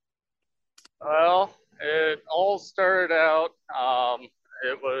doing it? Well, it all started out,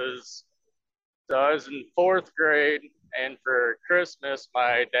 it was, so I was in fourth grade, and for Christmas,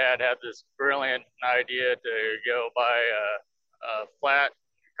 my dad had this brilliant idea to go buy a flat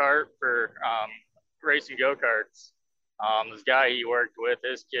cart for racing go-karts. This guy he worked with,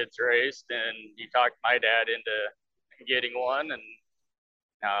 his kids raced, and he talked my dad into getting one, and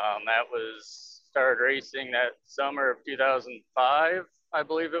that was started racing that summer of 2005, I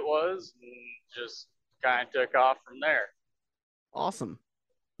believe it was, and just kind of took off from there. Awesome.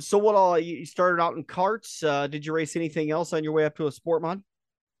 So what all you started out in karts? Did you race anything else on your way up to a sport mod?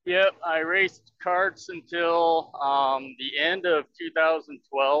 Yep, I raced karts until the end of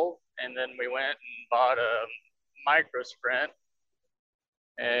 2012, and then we went and bought a micro sprint,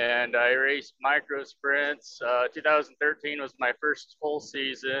 and I raced micro sprints. 2013 was my first full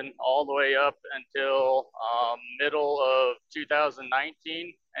season, all the way up until middle of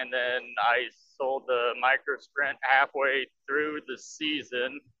 2019, and then I sold the micro sprint halfway through the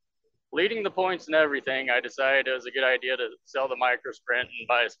season. Leading the points and everything, I decided it was a good idea to sell the micro sprint and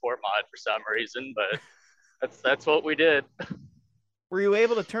buy a sport mod for some reason, but that's what we did. Were you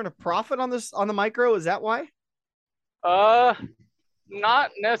able to turn a profit on the micro? Is that why?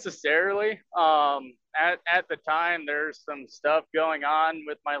 Not necessarily. At the time, there's some stuff going on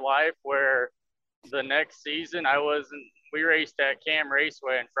with my life where the next season we raced at Cam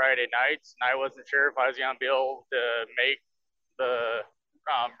Raceway on Friday nights, and I wasn't sure if I was going to be able to make the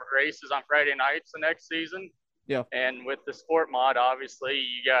races on Friday nights the next season. Yeah. And with the sport mod, obviously,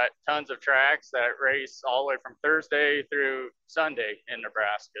 you got tons of tracks that race all the way from Thursday through Sunday in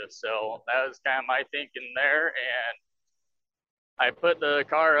Nebraska. So that was kind of my thinking there. And I put the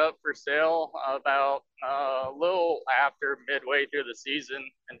car up for sale about a little after midway through the season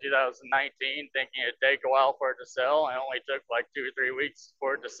in 2019, thinking it'd take a while for it to sell. I only took like 2 or 3 weeks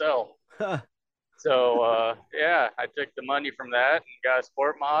for it to sell. So yeah, I took the money from that and got a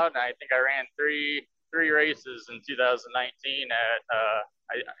sport mod. And I think I ran three races in 2019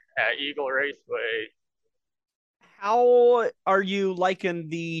 at Eagle Raceway. How are you liking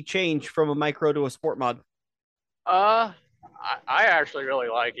the change from a micro to a sport mod? I actually really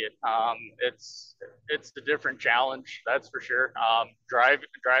like it. It's a different challenge, that's for sure.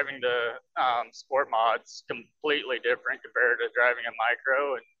 Driving the sport mods completely different compared to driving a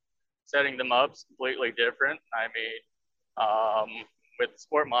micro, and setting them up is completely different. I mean, with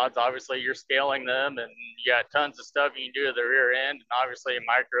sport mods, obviously you're scaling them, and you got tons of stuff you can do to the rear end. And obviously, a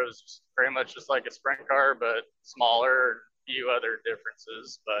micro is pretty much just like a sprint car, but smaller, and a few other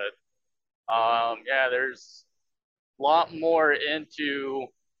differences. But yeah, there's lot more into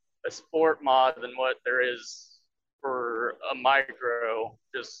a sport mod than what there is for a micro,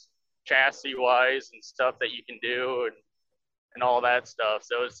 just chassis wise and stuff that you can do and all that stuff.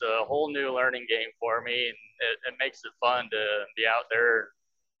 So it's a whole new learning game for me, and it makes it fun to be out there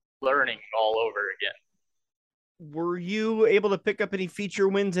learning all over again. Were you able to pick up any feature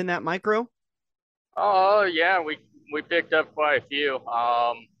wins in that micro? Oh yeah, we picked up quite a few.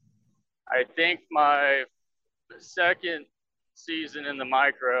 I think my second season in the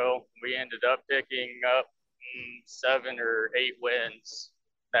micro, we ended up picking up 7 or 8 wins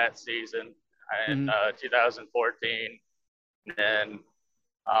that season in 2014. And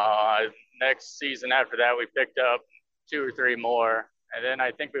next season after that, we picked up 2 or 3 more. And then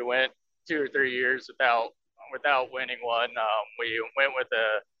I think we went 2 or 3 years without winning one.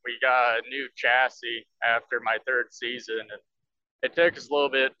 We got a new chassis after my third season, and it took us a little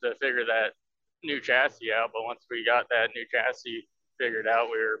bit to figure that new chassis out, but once we got that new chassis figured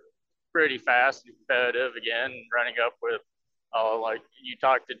out, we were pretty fast and competitive again, running up with like you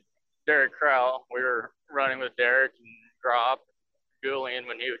talked to Derek Crowell. We were running with Derek and Grop, Julian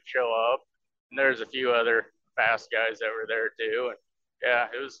when he would show up, and there's a few other fast guys that were there too. And yeah,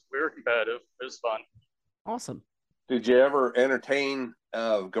 we were competitive. It was fun. Awesome. Did you ever entertain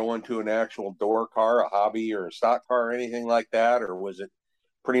going to an actual door car, a hobby or a stock car or anything like that? Or was it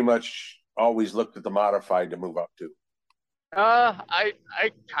pretty much always looked at the modified to move up to? I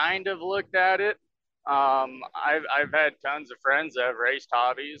kind of looked at it. I've had tons of friends that have raced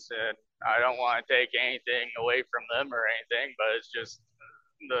hobbies, and I don't want to take anything away from them or anything, but it's just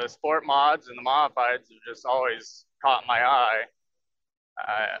the sport mods and the modifieds have just always caught my eye.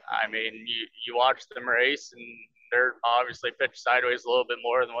 I mean, you watch them race, and they're obviously pitched sideways a little bit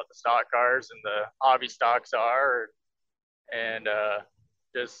more than what the stock cars and the hobby stocks are, and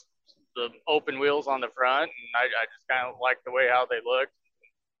just the open wheels on the front, and I just kind of like the way how they looked.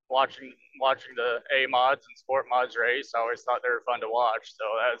 watching the A mods and sport mods race. I always thought they were fun to watch. So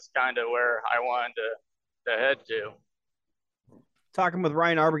that's kind of where I wanted to head to. Talking with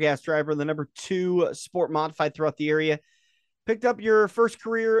Ryan Arbogast, driver, the number 2 sport modified throughout the area. Picked up your first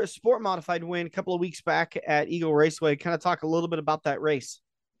career sport modified win a couple of weeks back at Eagle Raceway. Kind of talk a little bit about that race.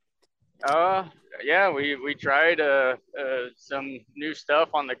 Yeah, we tried some new stuff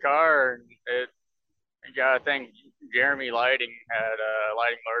on the car, and you gotta thank Jeremy Lighting at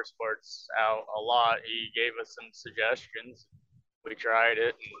Lighting Motorsports out a lot. He gave us some suggestions. We tried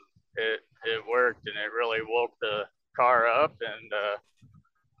it, and it worked, and it really woke the car up. And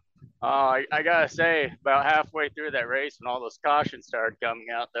I gotta say, about halfway through that race, when all those cautions started coming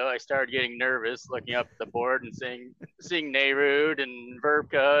out, though, I started getting nervous, looking up at the board and seeing Nehrud and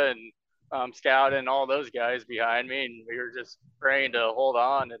Verbka and Scout and all those guys behind me, and we were just praying to hold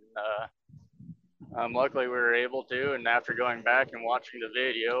on. And luckily, we were able to. And after going back and watching the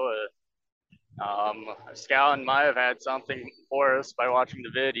video, Scout might have had something for us by watching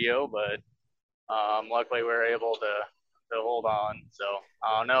the video, but luckily we were able to hold on. So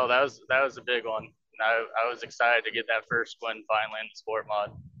no, that was a big one. I was excited to get that first win finally in the sport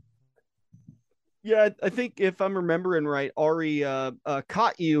mod. Yeah, I think if I'm remembering right, Ari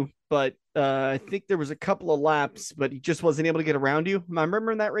caught you, but I think there was a couple of laps, but he just wasn't able to get around you. Am I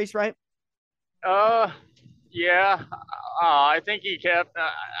remembering that race right? Yeah. I think he kept.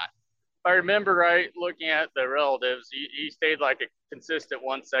 If I remember right, looking at the relatives, he stayed like a consistent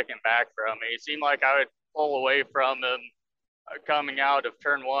 1 second back from me. It seemed like I would pull away from him coming out of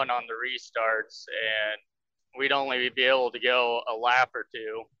turn 1 on the restarts, and we'd only be able to go a lap or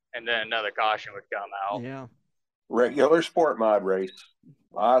two, and then another caution would come out. Yeah. Regular sport mod race,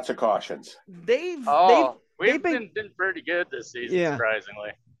 lots of cautions. We've been pretty good this season,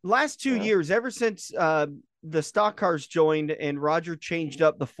 surprisingly. Last 2 years, ever since the stock cars joined and Roger changed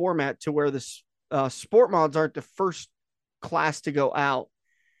up the format to where the sport mods aren't the first class to go out,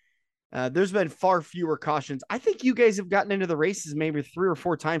 there's been far fewer cautions. I think you guys have gotten into the races maybe 3 or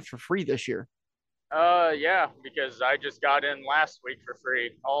 4 times for free this year. Yeah, because I just got in last week for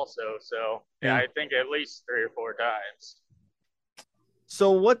free also. So yeah, I think at least 3 or 4 times.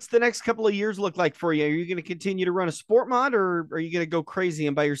 So what's the next couple of years look like for you? Are you going to continue to run a sport mod, or are you going to go crazy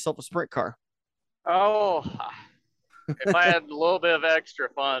and buy yourself a sprint car? Oh, if I had a little bit of extra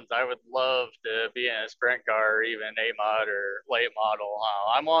funds, I would love to be in a sprint car or even A mod or late model.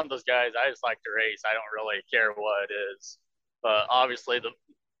 I'm one of those guys. I just like to race. I don't really care what it is. But obviously, the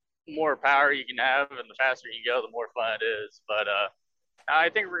more power you can have and the faster you go, the more fun it is. But I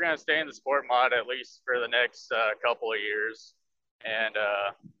think we're going to stay in the sport mod at least for the next couple of years. And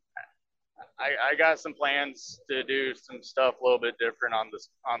I got some plans to do some stuff a little bit different on the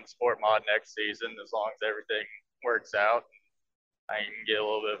sport mod next season, as long as everything works out. I can get a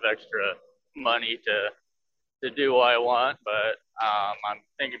little bit of extra money to do what I want, but I'm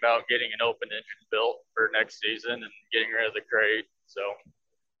thinking about getting an open engine built for next season and getting rid of the crate. So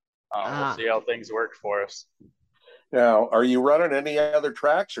we'll see how things work for us. Now, are you running any other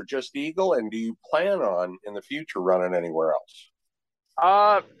tracks or just Eagle? And do you plan on in the future running anywhere else?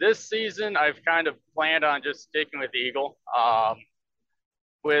 This season I've kind of planned on just sticking with Eagle. I'm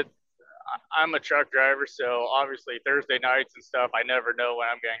a truck driver, so obviously Thursday nights and stuff, I never know when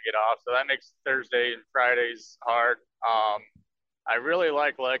I'm going to get off. So that makes Thursday and Fridays hard. I really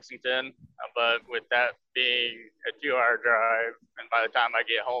like Lexington, but with that being a 2-hour drive, and by the time I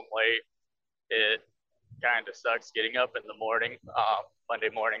get home late, it kind of sucks getting up in the morning, Monday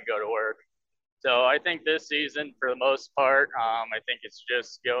morning, go to work. So I think this season, for the most part, I think it's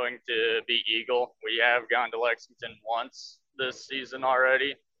just going to be Eagle. We have gone to Lexington once this season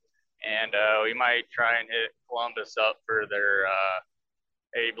already, and we might try and hit Columbus up for their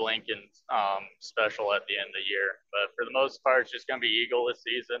Abe Lincoln special at the end of the year. But for the most part, it's just going to be Eagle this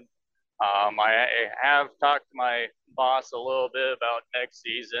season. I have talked to my boss a little bit about next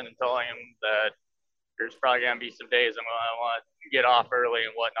season and telling him that there's probably going to be some days I'm going to want to get off early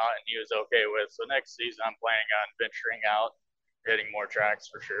and whatnot, and he was okay with. So next season, I'm planning on venturing out, hitting more tracks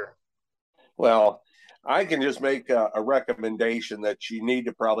for sure. Well, I can just make a recommendation that you need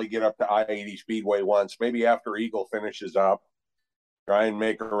to probably get up to I-80 Speedway once, maybe after Eagle finishes up. Try and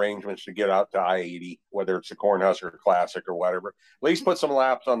make arrangements to get out to I-80, whether it's the Cornhusker Classic or whatever. At least put some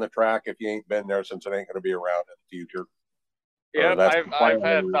laps on the track if you ain't been there, since it ain't going to be around in the future. Yeah, I've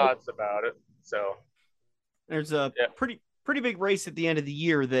had thoughts about it. So there's a pretty big race at the end of the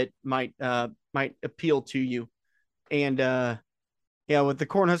year that might appeal to you, and with the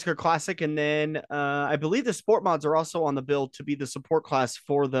Cornhusker Classic, and then I believe the sport mods are also on the bill to be the support class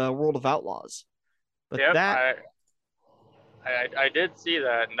for the World of Outlaws. But I did see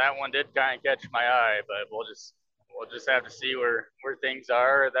that, and that one did kind of catch my eye. But we'll just have to see where things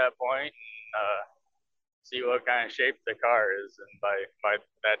are at that point, and see what kind of shape the car is, and by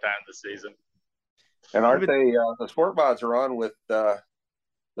that time of the season. And aren't they the sport mods are on with the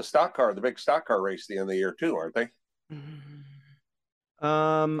stock car, the big stock car race at the end of the year too, aren't they?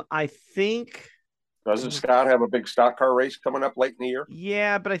 I think. Doesn't Scott have a big stock car race coming up late in the year?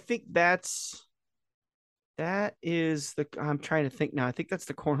 Yeah, but I think that is the. I'm trying to think now. I think that's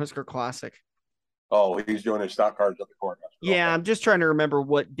the Cornhusker Classic. Oh, he's doing his stock cars at the Cornhusker. Yeah, okay. I'm just trying to remember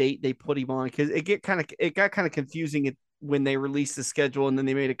what date they put him on because it got kind of confusing when they released the schedule and then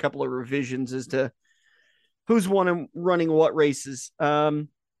they made a couple of revisions as to who's running what races.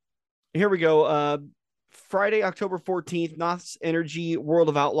 Here we go. Friday, October 14th, Knott's Energy World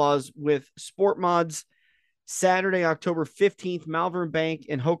of Outlaws with Sport Mods. Saturday, October 15th, Malvern Bank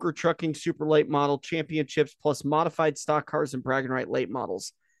and Hoker Trucking Super Late Model Championships plus modified stock cars and Brag and Right late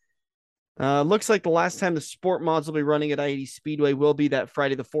models. Looks like the last time the Sport Mods will be running at I-80 Speedway will be that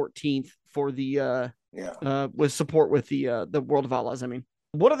Friday the 14th for the with support with the World of Outlaws. I mean,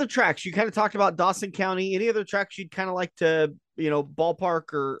 what other tracks you kind of talked about? Dawson County. Any other tracks you'd kind of like to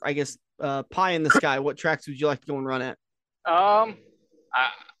ballpark or I guess pie in the sky? What tracks would you like to go and run at?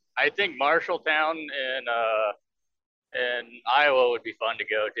 I think Marshalltown and Iowa would be fun to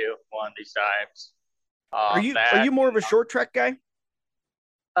go to one of these times. Are you more of a short track guy?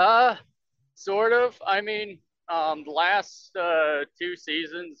 Sort of. I mean, the last 2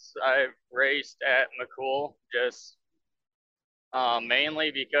 seasons I've raced at McCool just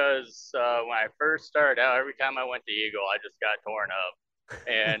mainly because when I first started out, every time I went to Eagle, I just got torn up.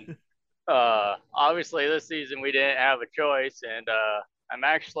 And obviously this season we didn't have a choice, and I'm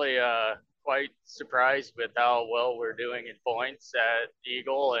actually quite surprised with how well we're doing in points at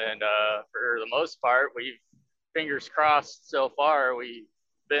Eagle. And for the most part, we've, fingers crossed so far, we've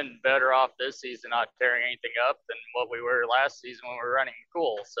been better off this season not tearing anything up than what we were last season when we were running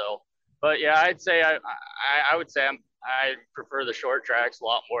cool. So, but yeah, I'd say I would say I prefer the short tracks a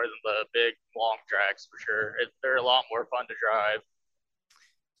lot more than the big long tracks for sure. They're a lot more fun to drive.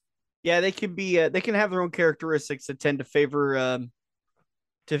 Yeah, they can be. They can have their own characteristics that tend to favor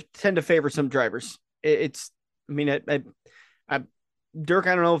some drivers. It's. I mean, Dirk.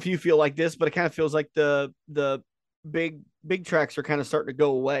 I don't know if you feel like this, but it kind of feels like the big tracks are kind of starting to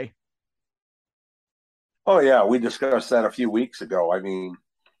go away. Oh yeah, we discussed that a few weeks ago. I mean,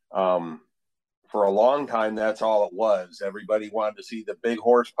 for a long time, that's all it was. Everybody wanted to see the big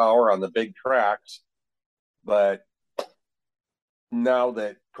horsepower on the big tracks, but now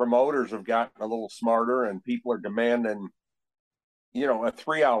that promoters have gotten a little smarter and people are demanding, a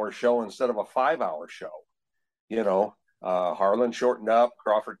 3-hour show instead of a 5-hour show. Harlan shortened up,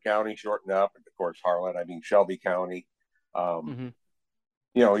 Crawford County shortened up, and of course Shelby County.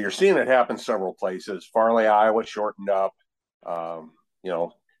 You're seeing it happen several places. Farley, Iowa shortened up.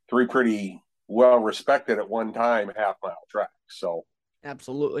 3 pretty well respected at one time half-mile tracks. So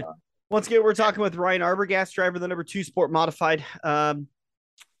absolutely. Once again, we're talking with Ryan Arbogast, driver of the number 2 Sport Modified.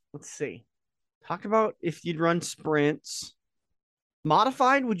 Let's see. Talk about if you'd run sprints.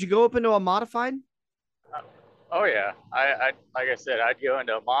 Modified? Would you go up into a modified? Oh yeah. I like I said, I'd go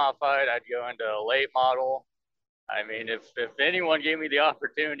into a modified. I'd go into a late model. I mean, if anyone gave me the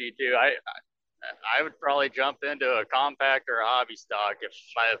opportunity to, I would probably jump into a compact or a hobby stock if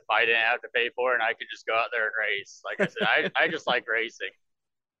I didn't have to pay for it and I could just go out there and race. Like I said, I just like racing.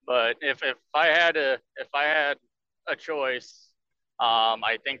 But if I had a choice,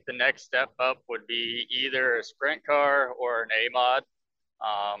 I think the next step up would be either a sprint car or an A mod.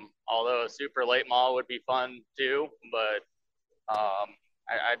 Although a super late model would be fun too, but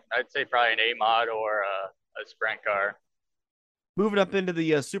I'd say probably an A mod or a sprint car. Moving up into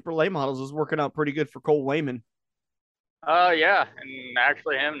the super late models is working out pretty good for Cole Wayman. Yeah, and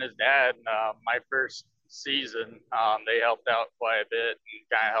actually him and his dad, my first season, they helped out quite a bit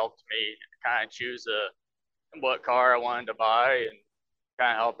and kind of helped me kind of choose what car I wanted to buy and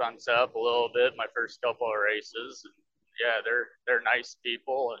kind of helped on set up a little bit my first couple of races. And yeah, they're nice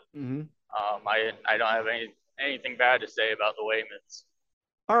people, and I don't have anything bad to say about the Waymans.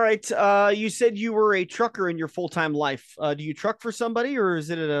 All right. You said you were a trucker in your full-time life. Do you truck for somebody or is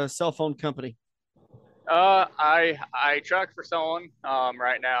it at a cell phone company? I truck for someone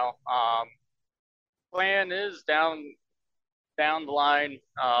right now. Plan is down the line in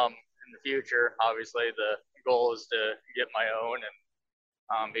the future. Obviously, the goal is to get my own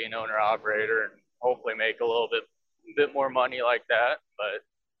and be an owner operator and hopefully make a little bit more money like that. But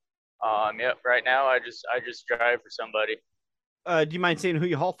right now I just drive for somebody. Do you mind saying who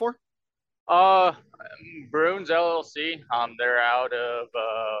you haul for? Uh, Bruins LLC. They're out of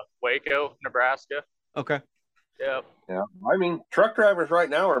Waco, Nebraska. Okay. Yep. Yeah. I mean, truck drivers right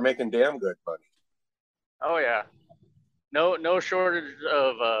now are making damn good money. Oh yeah. No shortage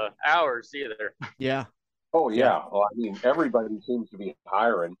of hours either. Yeah. Oh Yeah. yeah. Well, I mean, everybody seems to be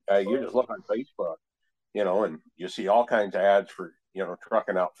hiring. You just look on Facebook, and you see all kinds of ads for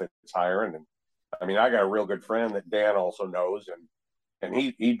trucking outfits hiring. And I mean, I got a real good friend that Dan also knows, and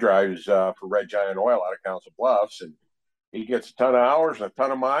he drives for Red Giant Oil out of Council Bluffs, and he gets a ton of hours and a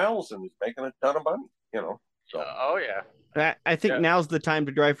ton of miles, and he's making a ton of money. So Oh yeah. I think Yeah. now's the time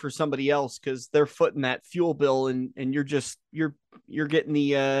to drive for somebody else because they're footing that fuel bill, and you're getting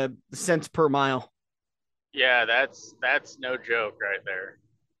the cents per mile. Yeah, that's no joke right there.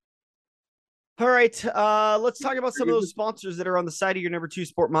 All right, let's talk about some of those sponsors that are on the side of your number 2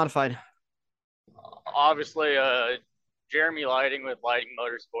 Sport Modified. Obviously, Jeremy Lighting with Lighting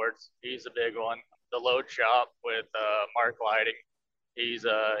Motorsports. He's a big one. The Load Shop with Mark Lighting. He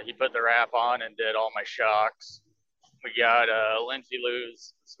put the wrap on and did all my shocks. We got Lindsay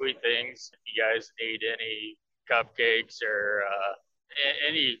Lou's Sweet Things. If you guys need any cupcakes or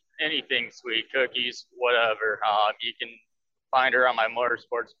anything sweet, cookies, whatever, you can find her on my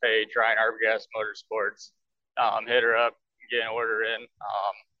motorsports page, Ryan Arbogast Motorsports. Hit her up, get an order in.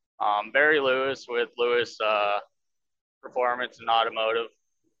 Barry Lewis with Lewis Performance and Automotive.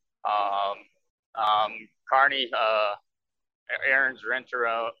 Carney, Aaron's Rent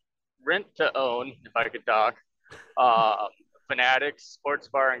to Own, if I could talk. Fanatics Sports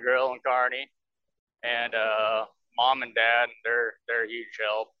Bar and Grill in Kearney, and mom and dad, they're a huge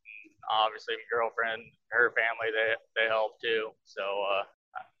help. And obviously, my girlfriend, her family, they help too. So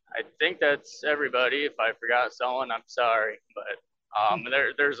I think that's everybody. If I forgot someone, I'm sorry, but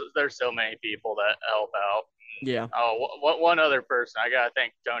there's so many people that help out. Yeah. Oh, one other person I gotta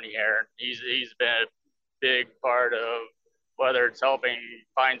thank Tony Heron. He's been a big part of whether it's helping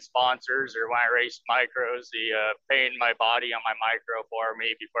find sponsors or when I race micros, he painted my body on my micro for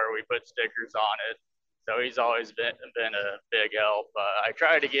me before we put stickers on it. So he's always been a big help. I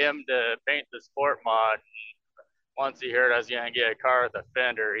tried to get him to paint the sport mod. Once he heard I was going to get a car with a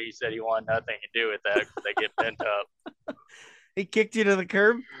fender, he said he wanted nothing to do with that because they get bent up. He kicked you to the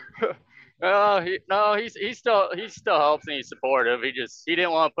curb? He still helps and he's supportive. He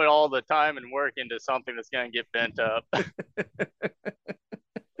didn't want to put all the time and work into something that's going to get bent up.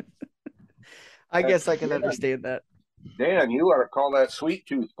 I guess I can understand that. Dan, you ought to call that Sweet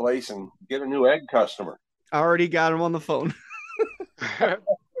Tooth place and get a new egg customer. I already got him on the phone.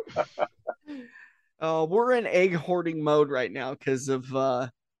 We're in egg hoarding mode right now because of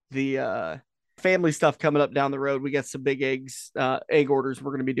the family stuff coming up down the road. We got some big egg orders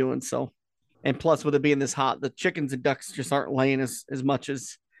we're going to be doing. So, and plus with it being this hot, the chickens and ducks just aren't laying as much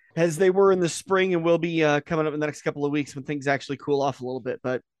as they were in the spring, and will be coming up in the next couple of weeks when things actually cool off a little bit.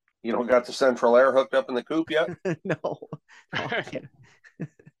 But you don't got the central air hooked up in the coop yet? No, I can't.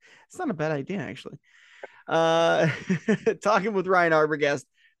 It's not a bad idea, actually. Talking with Ryan Arbogast.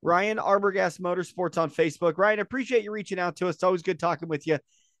 Ryan Arbogast Motorsports on Facebook. Ryan, I appreciate you reaching out to us. It's always good talking with you.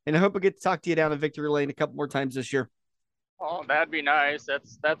 And I hope I get to talk to you down at Victory Lane a couple more times this year. Oh, that'd be nice.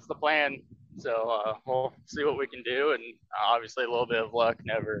 That's the plan. So we'll see what we can do. And obviously a little bit of luck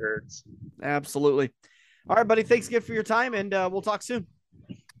never hurts. Absolutely. All right, buddy. Thanks again for your time, and we'll talk soon.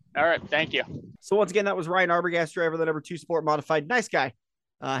 All right. Thank you. So once again, that was Ryan Arbogast, driver of the number 2 Sport Modified. Nice guy.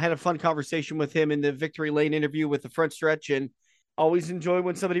 Had a fun conversation with him in the Victory Lane interview with the front stretch, and always enjoy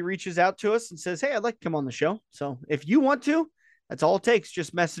when somebody reaches out to us and says, hey, I'd like to come on the show. So if you want to, that's all it takes.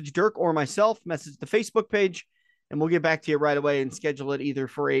 Just message Dirk or myself, message the Facebook page, and we'll get back to you right away and schedule it either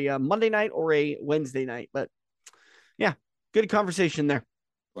for a Monday night or a Wednesday night. But yeah, good conversation there.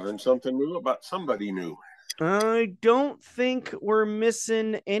 Learn something new about somebody new. I don't think we're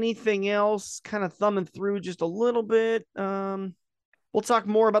missing anything else. Kind of thumbing through just a little bit. We'll talk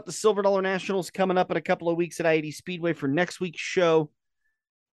more about the Silver Dollar Nationals coming up in a couple of weeks at I-80 Speedway for next week's show.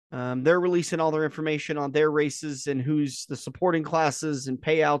 They're releasing all their information on their races and who's the supporting classes and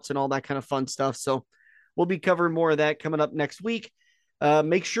payouts and all that kind of fun stuff. So we'll be covering more of that coming up next week.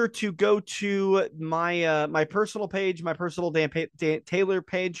 Make sure to go to my personal page, my personal Dan Taylor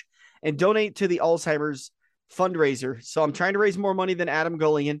page, and donate to the Alzheimer's fundraiser. So I'm trying to raise more money than Adam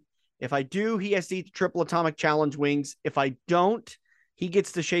Gullion. If I do, he has to eat the Triple Atomic Challenge wings. If I don't, he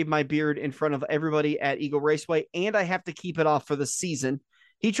gets to shave my beard in front of everybody at Eagle Raceway, and I have to keep it off for the season.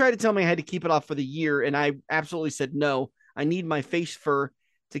 He tried to tell me I had to keep it off for the year, and I absolutely said no. I need my face fur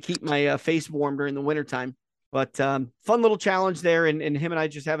to keep my face warm during the wintertime. But fun little challenge there, and him and I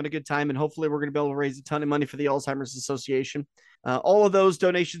just having a good time, and hopefully we're going to be able to raise a ton of money for the Alzheimer's Association. All of those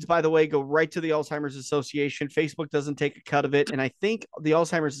donations, by the way, go right to the Alzheimer's Association. Facebook doesn't take a cut of it, and I think the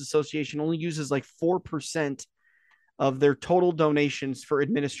Alzheimer's Association only uses like 4% of their total donations for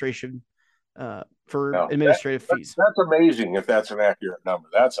administration, administrative fees. That's amazing if that's an accurate number.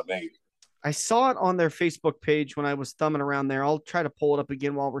 That's amazing. I saw it on their Facebook page when I was thumbing around there. I'll try to pull it up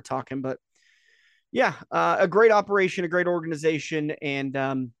again while we're talking, but yeah, a great operation, a great organization, and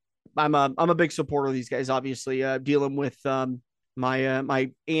I'm a big supporter of these guys. Obviously, dealing with my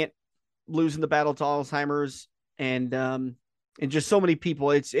aunt losing the battle to Alzheimer's, and just so many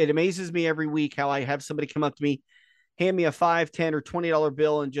people. It amazes me every week how I have somebody come up to me, hand me a $5, $10, or $20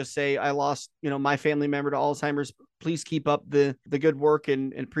 bill, and just say, "I lost, my family member to Alzheimer's. Please keep up the good work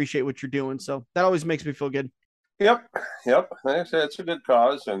and appreciate what you're doing." So that always makes me feel good. Yep. That's a good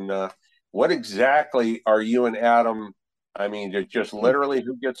cause, and. What exactly are you and Adam? I mean, just literally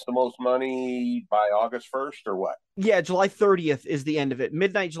who gets the most money by August 1st or what? Yeah, July 30th is the end of it.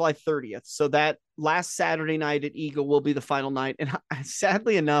 Midnight, July 30th. So that last Saturday night at Eagle will be the final night. And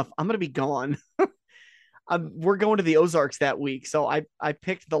sadly enough, I'm going to be gone. We're going to the Ozarks that week. So I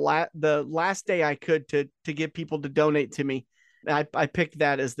picked the last day I could to get people to donate to me. I picked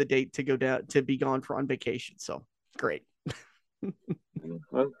that as the date to go down, to be gone on vacation. So great.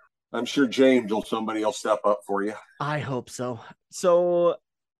 I'm sure James or somebody will step up for you. I hope so. So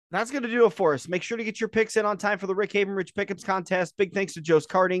that's going to do it for us. Make sure to get your picks in on time for the Rick Havenridge Pickups contest. Big thanks to Joe's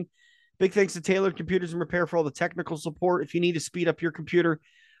Karting. Big thanks to Tailored Computers and Repair for all the technical support. If you need to speed up your computer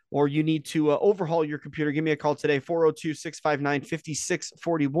or you need to overhaul your computer, give me a call today,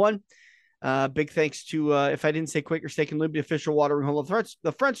 402-659-5641. Big thanks to, if I didn't say Quaker Steak and Lube, the official watering hole of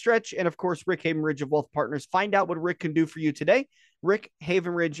the front stretch, and of course, Rick Havenridge of Wealth Partners. Find out what Rick can do for you today.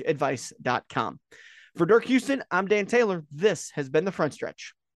 rickhavenridgeadvice.com. For Dirk Houston, I'm Dan Taylor. This has been the front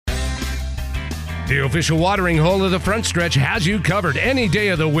stretch. The official watering hole of the front stretch has you covered any day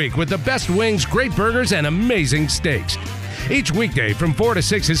of the week with the best wings, great burgers, and amazing steaks. Each weekday from 4 to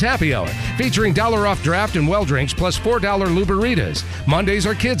 6 is happy hour, featuring $1 off draft and well drinks plus $4 Luberitas. Mondays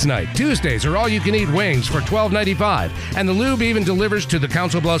are kids' night. Tuesdays are all-you-can-eat wings for $12.95, and the lube even delivers to the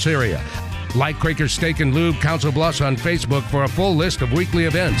Council Bluffs area. Like Quaker Steak and Lube Council Bluffs on Facebook for a full list of weekly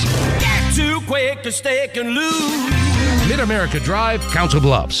events. Get to Quaker Steak and Lube. Mid-America Drive, Council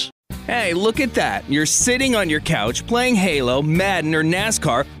Bluffs. Hey, look at that. You're sitting on your couch playing Halo, Madden, or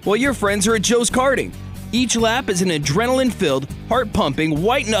NASCAR while your friends are at Joe's Karting. Each lap is an adrenaline-filled, heart-pumping,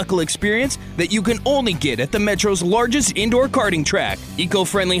 white-knuckle experience that you can only get at the Metro's largest indoor karting track.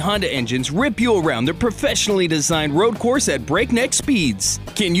 Eco-friendly Honda engines rip you around their professionally designed road course at breakneck speeds.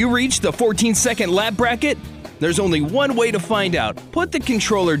 Can you reach the 14-second lap bracket? There's only one way to find out. Put the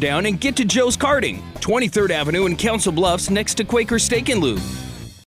controller down and get to Joe's Karting, 23rd Avenue in Council Bluffs next to Quaker Steak and Lube.